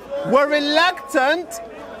Allah were reluctant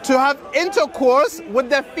to have intercourse with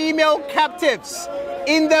the female captives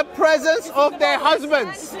in the presence of their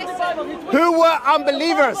husbands, who were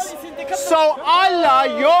unbelievers. So Allah,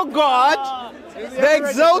 your God, the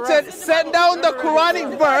exalted, sent down the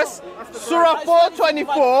Quranic verse, Surah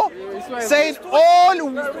 4:24, says all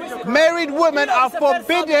married women are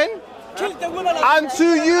forbidden unto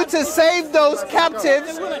you to save those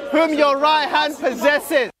captives whom your right hand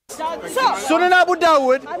possesses. Sunan Abu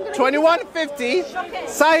Dawud, 2150.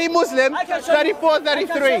 Sahih Muslim,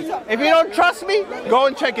 3433. If you don't trust me, go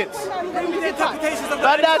and check it.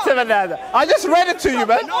 I just read it to you,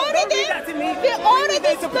 man.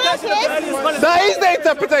 That is the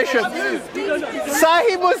interpretation.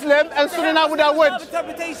 Sahih Muslim and Sunan Abu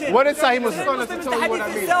Dawud. What is Sahih Muslim?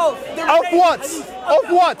 Of what? Of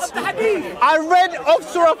what? I read of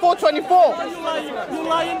Surah 424.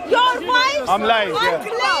 Your wife. I'm lying.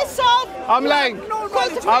 I'm lying.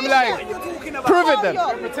 I'm lying. Prove it then.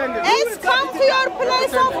 It's come to your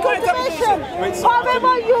place of cultivation.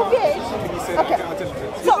 However you wish. Okay.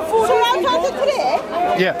 So Surah 23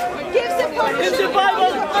 gives the permission to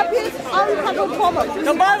abuse uncovered woman.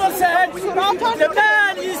 The Bible said Surah 23 the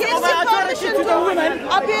man is gives of the authority permission to the woman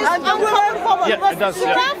abuse and the uncovered woman. Yeah, it does.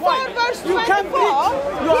 Surah 4 verse 24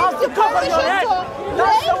 gives the permission to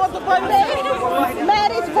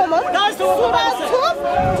married woman. Surah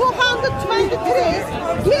 223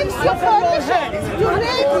 gives you permission to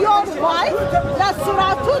rape your wife. That's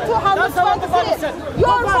Surah 223.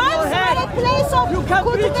 Your wife is a place of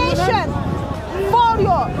cultivation for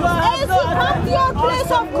you. As you come to your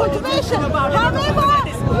place of cultivation, however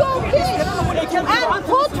you wish, and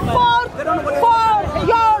put forth for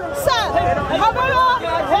yourself.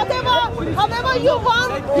 However you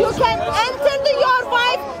want, you can enter your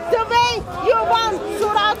wife the way you want.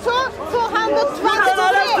 Surah 223.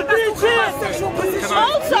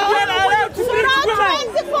 Also, Surah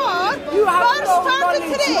 24, verse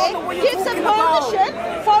 33 gives a permission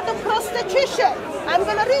for the prostitution. I'm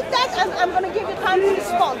going to read that and I'm going to give you time to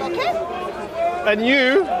respond, okay? And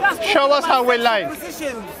you show us how we're lying.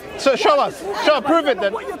 So show us. Prove it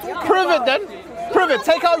then. Prove it then. Prove it.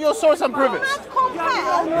 Take out your source and prove it.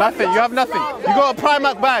 Nothing. You have nothing. You got a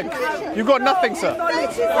Primark bag. You got nothing, sir.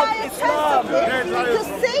 To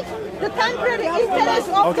seek the temporary interest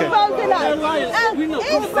of the wealthy life. And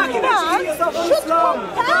if someone should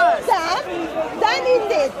compel them, then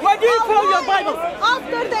indeed, why do you throw your Bible?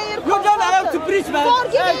 After their you don't have to preach, man.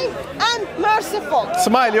 Forgiving and merciful.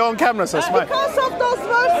 Smile. You're on camera, sir. Smile. Because of those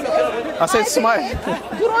verses, I said smile.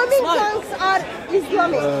 Grooming gangs are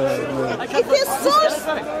Islamic. It is sourced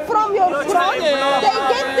from your Quran. They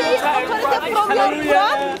get their authority from your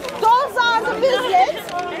Quran. Those are the Muslims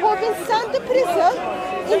who have been sent to prison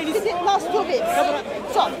in the last 2 weeks.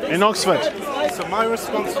 So, in Oxford. So my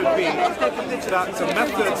response would be that the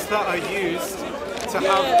methods that are used to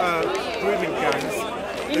have grooming gangs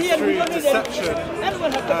is through deception,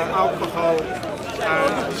 alcohol,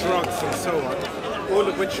 and drugs and so on, all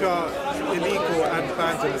of which are illegal and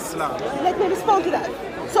banned in Islam. Let me respond to that.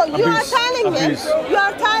 So you are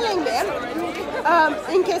telling me,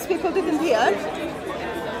 in case people didn't hear,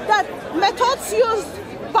 that methods used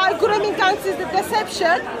by grooming gangs is the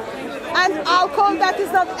deception and alcohol that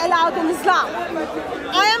is not allowed in Islam.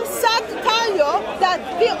 I am sad to tell you that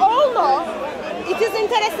we all know, it is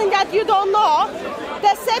interesting that you don't know,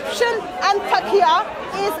 deception and taqiyya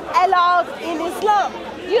is allowed in Islam.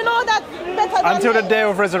 You know that better than until me. the day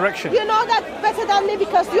of resurrection. You know that better than me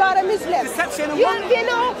because you are a Muslim. Deception and you, what? You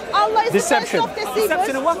know Allah is deception. the best of deceivers.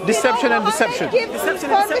 Deception and what? Deception and deception. Deception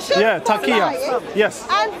and deception. Yeah, taqiyya. Yes.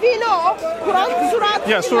 And we know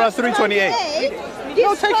Quran Surah 328.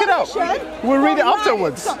 No, take it out. We'll read it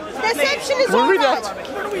afterwards. So, deception is we'll read it right.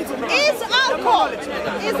 Is alcohol.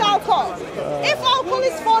 If alcohol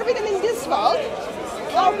is forbidden in this world,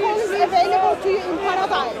 alcohol is available to you in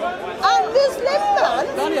paradise. And Muslim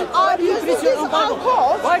men are using this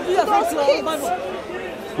alcohol to those kids.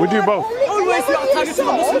 We do both. Always you attack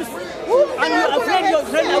Muslims. And you afraid you're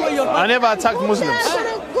throwing away your Bible. I never attacked Muslims.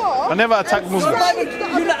 I never attacked Muslims.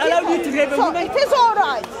 You not allowed you to rape a woman? It is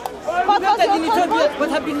alright. What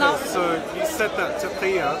happened now? So you said that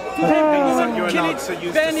taqiyya means that you're allowed to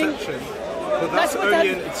use deception. But that's only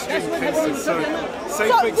in extreme cases. So, say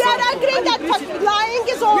for we are agreeing that lying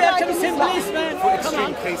is alright in Islam. For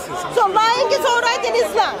extreme cases. So lying is alright in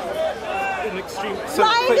Islam. In extreme,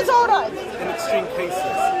 lying is alright. In extreme cases.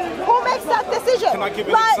 Who makes that decision? Can I give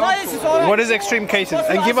an example? What is extreme cases?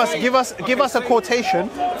 And give us a quotation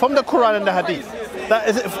from the Quran and the Hadith. That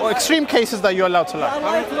is for extreme cases that you're allowed to lie.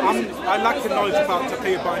 I lack the knowledge about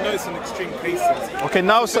taqiyya, but I know it's in extreme cases. Okay,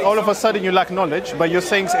 now so all of a sudden you lack knowledge, but you're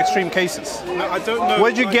saying it's extreme cases. No, I don't know.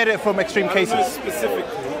 Where'd you get it from extreme cases? I don't know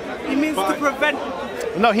specifically. It means to prevent.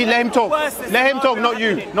 No, let him talk. Let him talk, not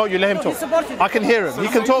you. Not you, let him talk. I can hear him. He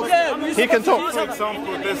can talk. He can talk. For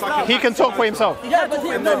example, there's like he can talk for himself. Yeah, but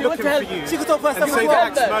and they're looking for you. And say the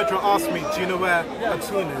ex-murderer asked me, do you know where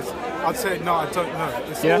Hatun is? I'd say, no, I don't know.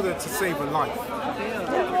 It's in order to save a life.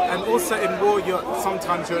 And And also in war,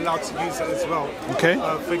 sometimes you're allowed to use it as well. Okay.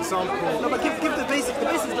 For example... No, but give the basics. The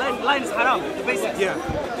basics line is haram. The basics. Yeah.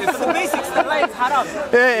 The basics, the line is haram.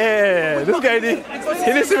 Yeah. This guy, he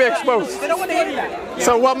needs to be exposed. They don't want to hear that.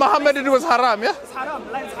 So what Muhammad did was haram, yeah? It's haram.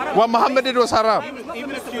 The line is haram. What Muhammad did was haram.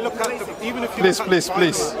 Even if you look at the... Even if you Please, look please, at the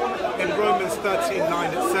Bible, please. In Romans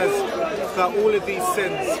 13:9, it says that all of these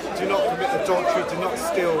sins, do not commit adultery, do not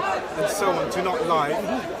steal, and so on, do not lie.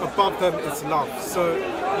 Above them is love. So,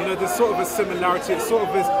 you know, there's sort of a similarity. It's sort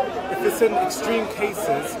of if it's in extreme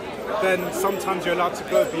cases, then sometimes you're allowed to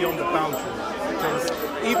go beyond the boundary. Because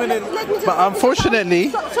even in... But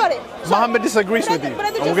unfortunately, Muhammad disagrees with you.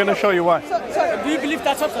 And we're going to show you why. Do you believe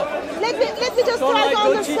that's also? Let me just try to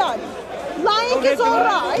understand. Lying is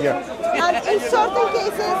alright, and in certain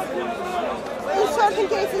cases,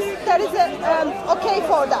 there is a okay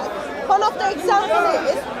for that. One of the examples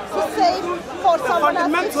is to say for someone else.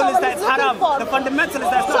 The fundamental is that it's haram. The fundamental is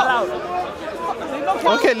that it's not allowed.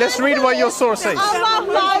 Okay, let's read what your source says. Allah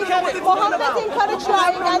lied, Muhammad encouraged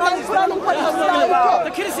lying, and then Quran encourages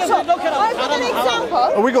lying too. So, I've got an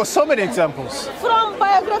example. Oh, we got so many examples. From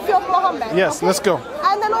biography of Muhammad. Yes, okay? let's go.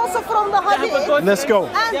 And then also from the hadith. Let's go.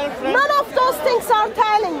 And none of those things are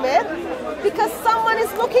telling me because someone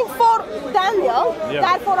is looking for Daniel,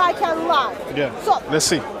 therefore I can lie. Yeah. So, let's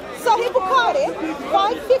see. Sahih Bukhari,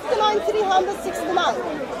 559-369.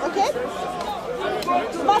 Okay?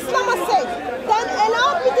 Maslama said, then allow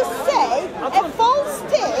me to say a false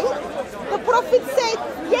thing. The Prophet said,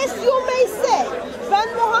 yes, you may say. When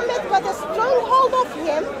Muhammad got a strong hold of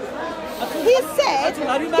him, he said,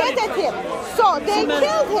 get at him. So they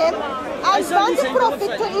killed him and sent the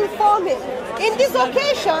Prophet to inform him. In this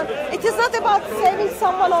occasion, it is not about saving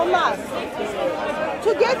someone or not.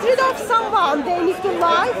 To get rid of someone, they need to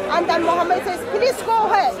lie, and then Muhammad says, please go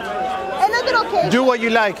ahead. Another occasion. Do what you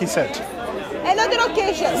like, he said. Another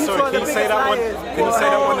occasion. Sorry, can you say that one? Can you say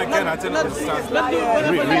that one again? I didn't understand.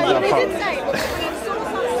 Read that part.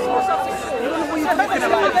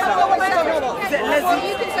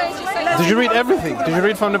 Did you read everything? Did you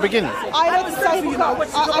read from the beginning? I read Sahih Bukhari.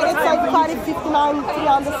 I read Sahih Bukhari 59,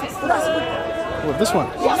 369. Well, this one.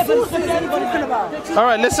 Yes. All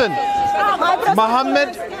right, listen.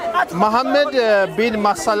 Muhammad bin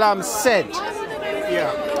Masalam said,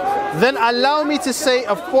 then allow me to say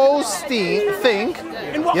a false thing,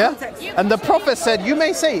 and the Prophet said, you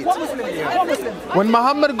may say it. When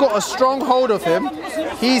Muhammad got a strong hold of him,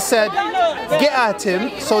 he said, get at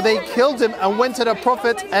him. So they killed him and went to the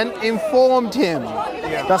Prophet and informed him.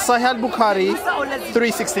 That's Sahih al-Bukhari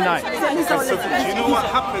 369. So, do you know what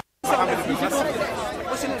happened to Muhammad bin Maslama?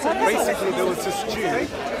 Basically, there was this Jew, and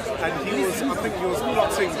I think he was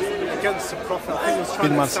plotting against the Prophet. I think he was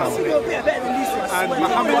trying to assassinate him. And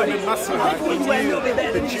Muhammad bin Maslama, he knew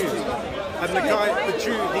the Jew. And the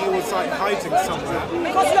Jew, he was like hiding somewhere.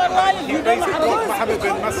 He basically, what Muhammad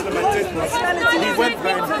bin Maslama did was, he went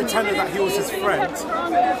there and pretended that he was his friend,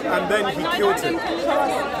 and then he killed him.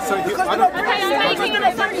 So I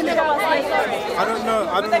don't know.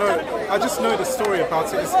 I just know the story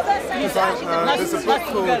about it. Because there's a book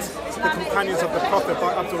called The Companions of the Prophet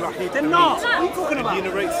by Abdul Rahid, and he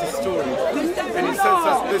narrates the story. And he says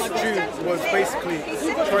that this Jew was basically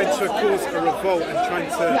trying to cause a revolt and trying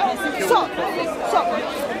to kill the Prophet. So,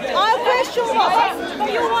 our question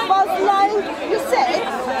was lying. You said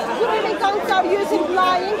Grooming gangs are using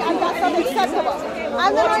lying and that's not acceptable.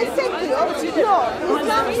 And then I said to you, no,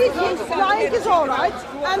 Islam teaches lying is alright,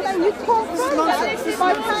 and then you confirm that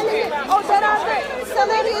by telling it, oh, there are the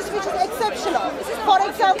scenarios which is exceptional. For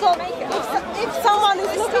example, if someone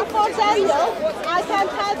is looking for Daniel, I can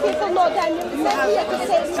tell people, no, Daniel is not here to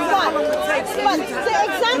say why. But the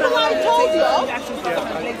example I told you,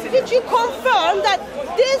 did you confirm that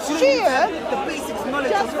this year,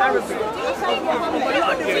 just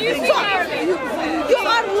you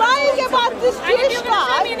are lying about this Jewish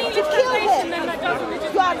guy to kill him.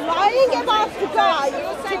 You are lying about the guy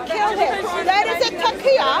to kill him. There is a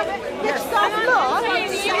taqiyya which does not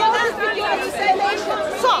close with your explanation.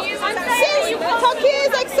 So, since taqiyya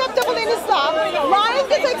is acceptable in Islam,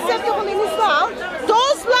 lying is acceptable in Islam,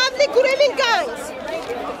 those lovely grooming gangs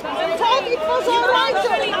thought it was alright to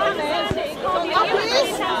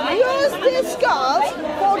please use these girls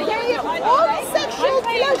for their own sexual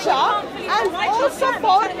pleasure and also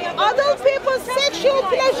for other people's sexual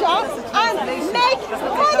pleasure and make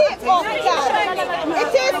money off that.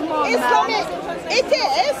 It is Islamic. It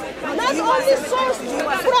is not only sourced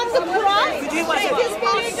from the Quran, it is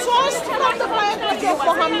being sourced from the biography of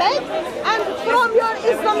Muhammad and from your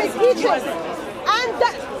Islamic teachers. And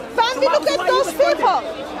when we look at those people,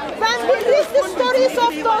 when we read the stories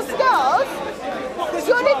of those girls,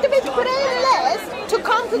 You need to be brainless to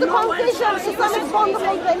come to the conclusion Islam is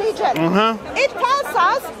wonderful religion. It tells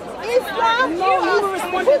us Islam is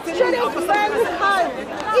butchering mankind.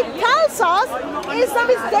 It tells us Islam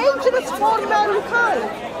is dangerous for mankind.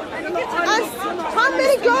 And how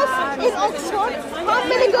many girls in Oxford? How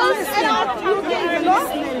many girls in our UK?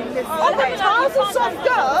 Over thousands of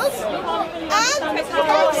girls, and thanks to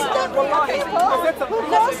people who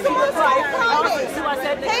goes to Muslim families,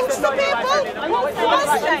 thanks to people who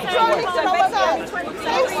fast during Ramadan,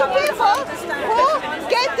 thanks to people who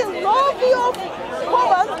get the law view of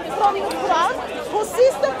woman from the Quran, who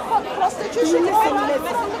sees the prostitution alright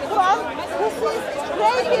from the Quran, who sees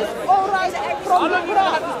rape is alright from the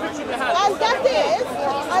Quran, and that is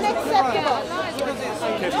unacceptable.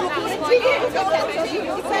 Do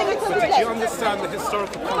you understand the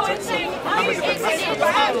historical context of Muhammad ibn Mas'ud?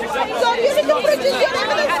 So you need to produce your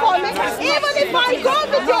evidence for me. Even if I go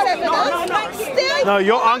with your evidence, still... No,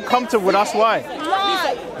 you're uncomfortable, that's why.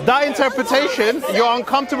 Why? That interpretation, you're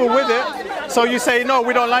uncomfortable with it, so you say, no,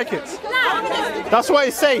 we don't like it. That's what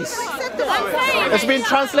it says. It's been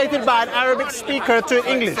translated by an Arabic speaker to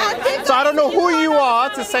English. So I don't know who you are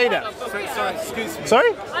to say that. Sorry, excuse me.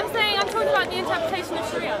 Sorry? I'm talking about the interpretation of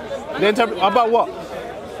Sharia. About what?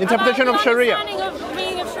 Interpretation of Sharia. Understanding of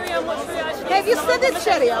meaning of Sharia and what Sharia actually Have you studied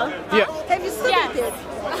Sharia? Yeah. Have you studied it?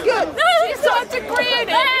 Good. She's got a degree in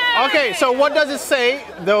it. Okay, so what does it say?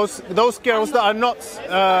 Those girls that are not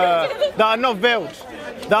veiled,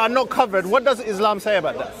 that are not covered. What does Islam say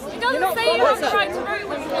about that? It doesn't say you have the right to vote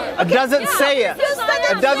with it. It doesn't say it.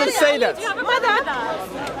 It doesn't say that. Mother.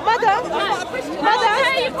 How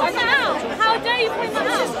dare you point that out? How dare you point that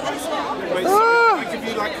out? Wait, sorry, can I give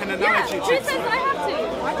you like an analogy? Who says I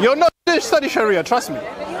have to? You're not study Sharia, trust me.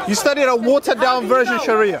 You studied a watered down version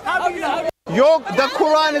Sharia. The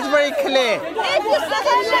Quran is very clear.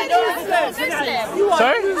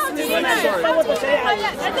 Sorry?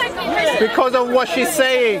 Because of what she's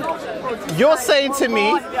saying. You're saying to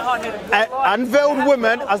me, an unveiled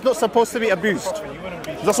woman is not supposed to be abused.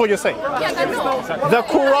 That's what you're saying. The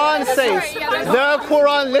Quran says, the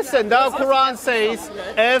Quran says,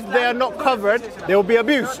 if they are not covered, they will be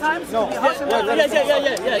abused.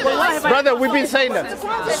 Brother, we've been saying that.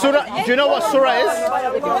 Surah, do you know what Surah is?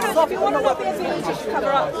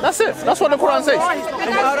 That's it. That's what the Quran says.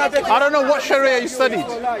 I don't know what Sharia you studied.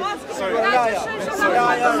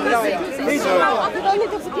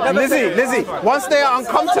 Lizzie, once they are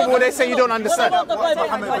uncomfortable, they say you don't understand.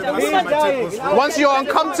 Once you're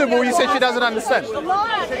uncomfortable, you say she doesn't understand.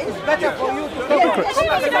 Hypocrites.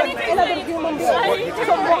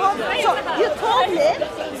 You told me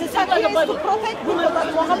the taqiyya is to protect people,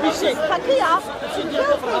 but Muhammad is taqiyya to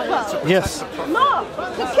kill people. Yes. No,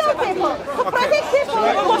 to kill people, to protect people.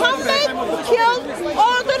 Muhammad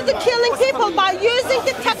ordered the killing people by using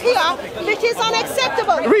the taqiyya, which is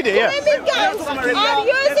unacceptable. Read it, yeah. Grooming gangs are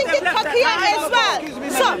using the taqiyya as well.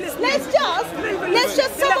 So let's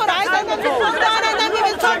just summarize and then we put down and then we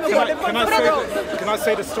will talk to you. Can I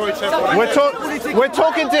say the story to everyone? We're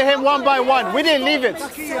talking to him one by one. We didn't leave it.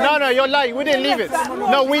 No, you're lying. We didn't leave it.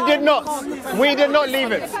 No, we did not. We did not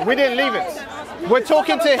leave it. We didn't leave it. We're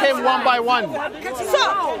talking to him one by one. So,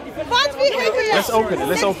 what we have here... Let's open it.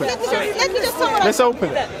 Let's open it. Let me just summarize. Let's open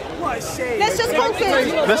it. Let's just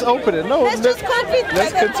conclude. Let's open it. No, let's just conclude.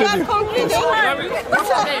 Let's continue. Can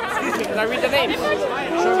I read the names?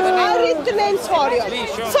 I'll read the names for you.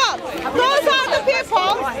 So, those are the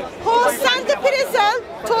people who sent to prison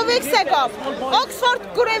 2 weeks ago. Oxford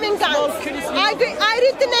Grooming gangs. I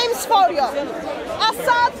read the names for you.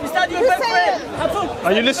 Assad Hussein.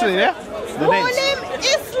 Are you listening, yeah? The names.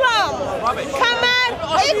 Islam. Kamal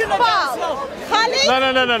Iqbal. Khalid. No.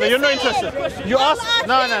 You're not interested. You asked.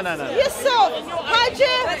 No. Yusuf Haji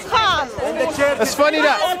Khan. It's funny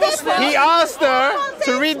that he asked her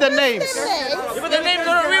to read the names. But the names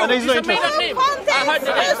are not real. And he's not interested. I heard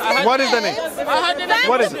the name. What is the name? I heard the name.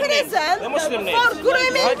 What is it? The Muslim name. For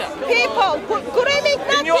grooming people. Grooming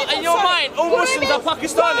in your mind, all Muslims are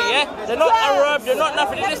Pakistani, yeah? They're not Arab, they're not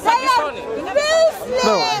nothing, they're just Pakistani.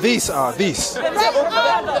 No, these are. The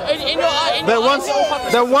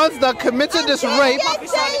ones that committed this rape.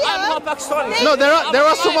 No, there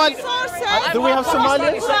are Somalians. Do we have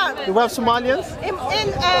Somalians? Do we have Somalians? In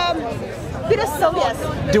Bristol, yes.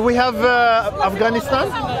 Do we have Afghanistan?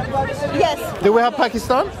 Yes. Do we have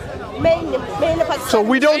Pakistan? Mainly Pakistan. So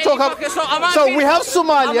we don't talk about. So we have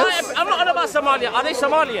Somalians. I'm not on about Somalia. Are they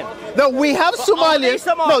Somalian? No, we have Somalians.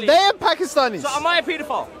 No, they are Pakistanis. So am I a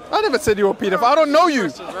paedophile? I never said you were a pedophile. I don't know you.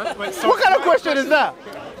 What kind of question is that?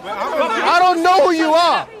 I don't know who you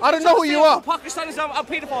are. I don't know who you are. Pakistanis are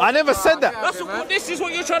pedophiles. I never said that. This is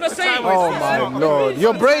what you're trying to say. Oh my Lord.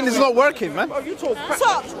 Your brain is not working, man. So, let's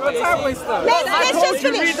just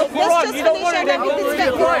finish. Let's You don't want to read it, then be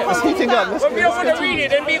quiet. It's heating up. When you don't want to read it,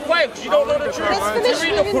 then be quiet because you don't know the truth. finish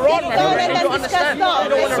Read the Quran, man. You don't understand. You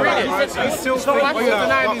don't want to read it. You still think that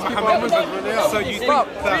Muhammad, so you think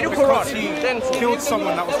that because he killed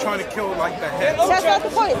someone that was trying to kill like the head? That's not the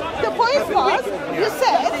point. The point was, you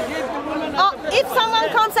said, if someone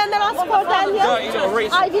comes and then asks for Daniel,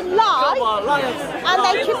 I will lie and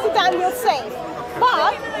then keep the Daniel safe.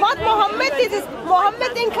 But what Muhammad did is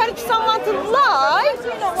Muhammad encouraged someone to lie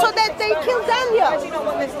so that they kill Daniel.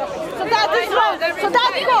 So that is wrong. So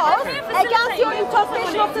that goes against your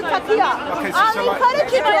interpretation of the taqiyya. I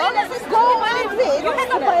encourage you to go and read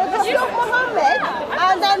the biography of Muhammad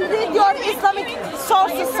and then read your Islamic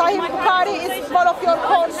sources. Sahih Bukhari is one of your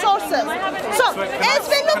core sources. So as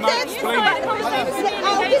we looked at,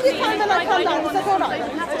 I'll give you time when I come down. Is that all right?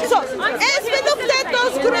 So as we looked at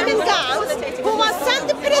those grooming gangs who was sent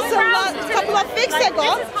to prison a couple of weeks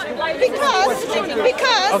ago because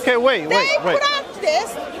they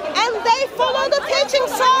practice and they follow the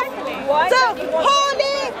teachings of the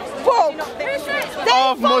holy book.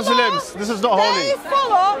 Of Muslims. This is not holy. They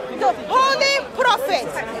follow the holy prophet.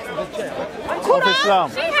 Of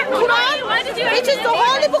Islam. Quran, which is the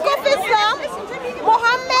holy book of Islam.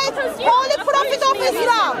 Muhammad, holy prophet of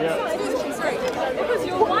Islam.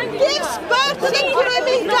 Gives birth to the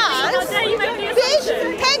grooming gangs, which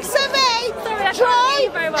takes away joy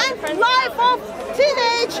and life of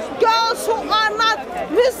teenage girls who are not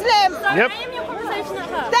Muslim. Yep.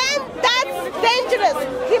 Then that's dangerous.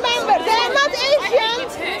 Remember, they are not Asian,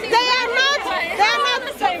 they are not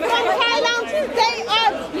from Thailand, they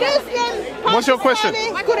are Muslim. What's your question?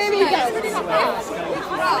 Grooming gangs.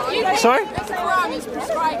 Sorry? The Quran is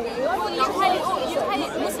prescribing. You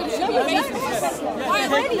hate Muslims should be racist. Why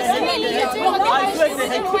already?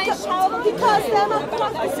 Because they're not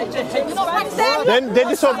practicing. Then they're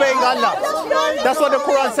disobeying Allah. That's what the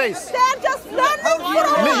Quran says. They're just learning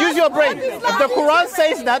Quran. Use your brain. If the Quran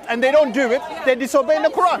says that and they don't do it, they're disobeying the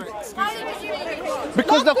Quran.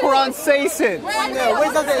 Because the Quran says it.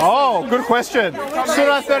 Oh, good question.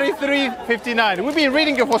 Surah 33:59. We've been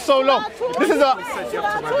reading it for so long. This is a...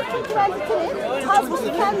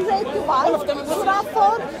 Husband can rape the wife. Surah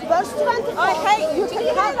 4, verse 25. I hate you.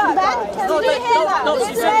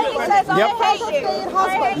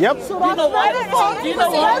 Yep.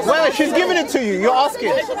 Well, she's giving it to you. You're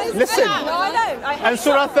asking. Listen. And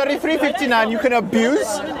Surah 33:59, you can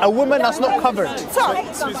abuse a woman that's not covered.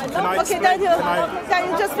 Okay, Daniel,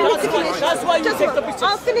 just finish. That's why you take the picture.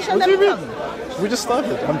 I'll finish and What do then you mean? We just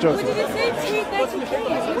started. I'm joking.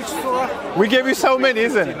 We gave you so many,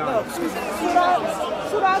 isn't it?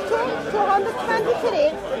 Surah 2,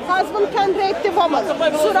 223, husband can rape the woman.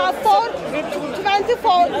 Surah 4,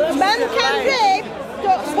 24, men can rape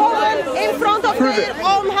the woman in front of their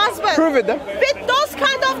own husband. Prove it then. With those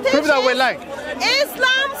kind of things, Prove that we're lying.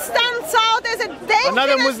 Islam stands out as a dangerous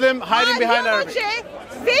Another Muslim hiding behind Arabic.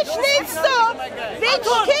 Which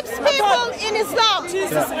keeps people in Islam.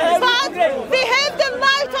 But we have the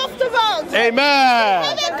light of the world. Amen. We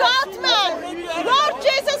have a God-man, Lord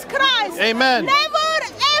Jesus Christ. Amen. Never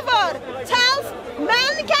ever tells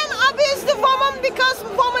man can abuse the woman because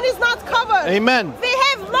woman is not covered. Amen. We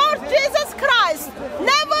have Lord Jesus Christ.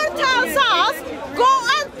 Never tells us go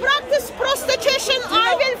and practice prostitution.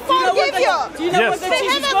 I will forgive you. Yes. We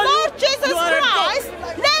have a Lord Jesus Christ.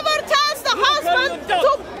 Never tells the husband to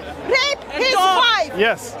rape his wife.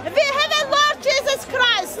 Yes. We have a Lord Jesus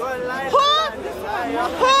Christ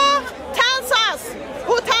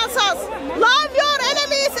who tells us, love your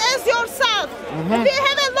enemies as yourself. We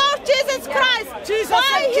have a Lord Jesus Christ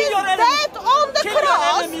by his death on the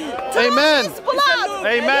cross, Amen. his blood,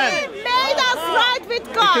 Amen. he made us right with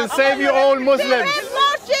God. He can save you all Muslims. We have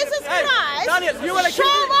Lord Jesus Christ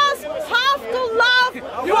show us how to love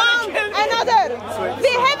one another.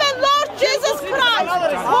 We have a Lord Jesus Christ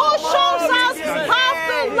who shows us how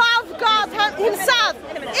to love God himself.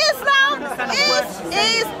 Islam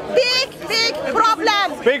is big problem.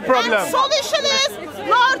 Big problem. And solution is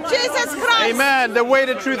Lord Jesus Christ. Amen. The way,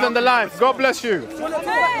 the truth, and the life. God bless you.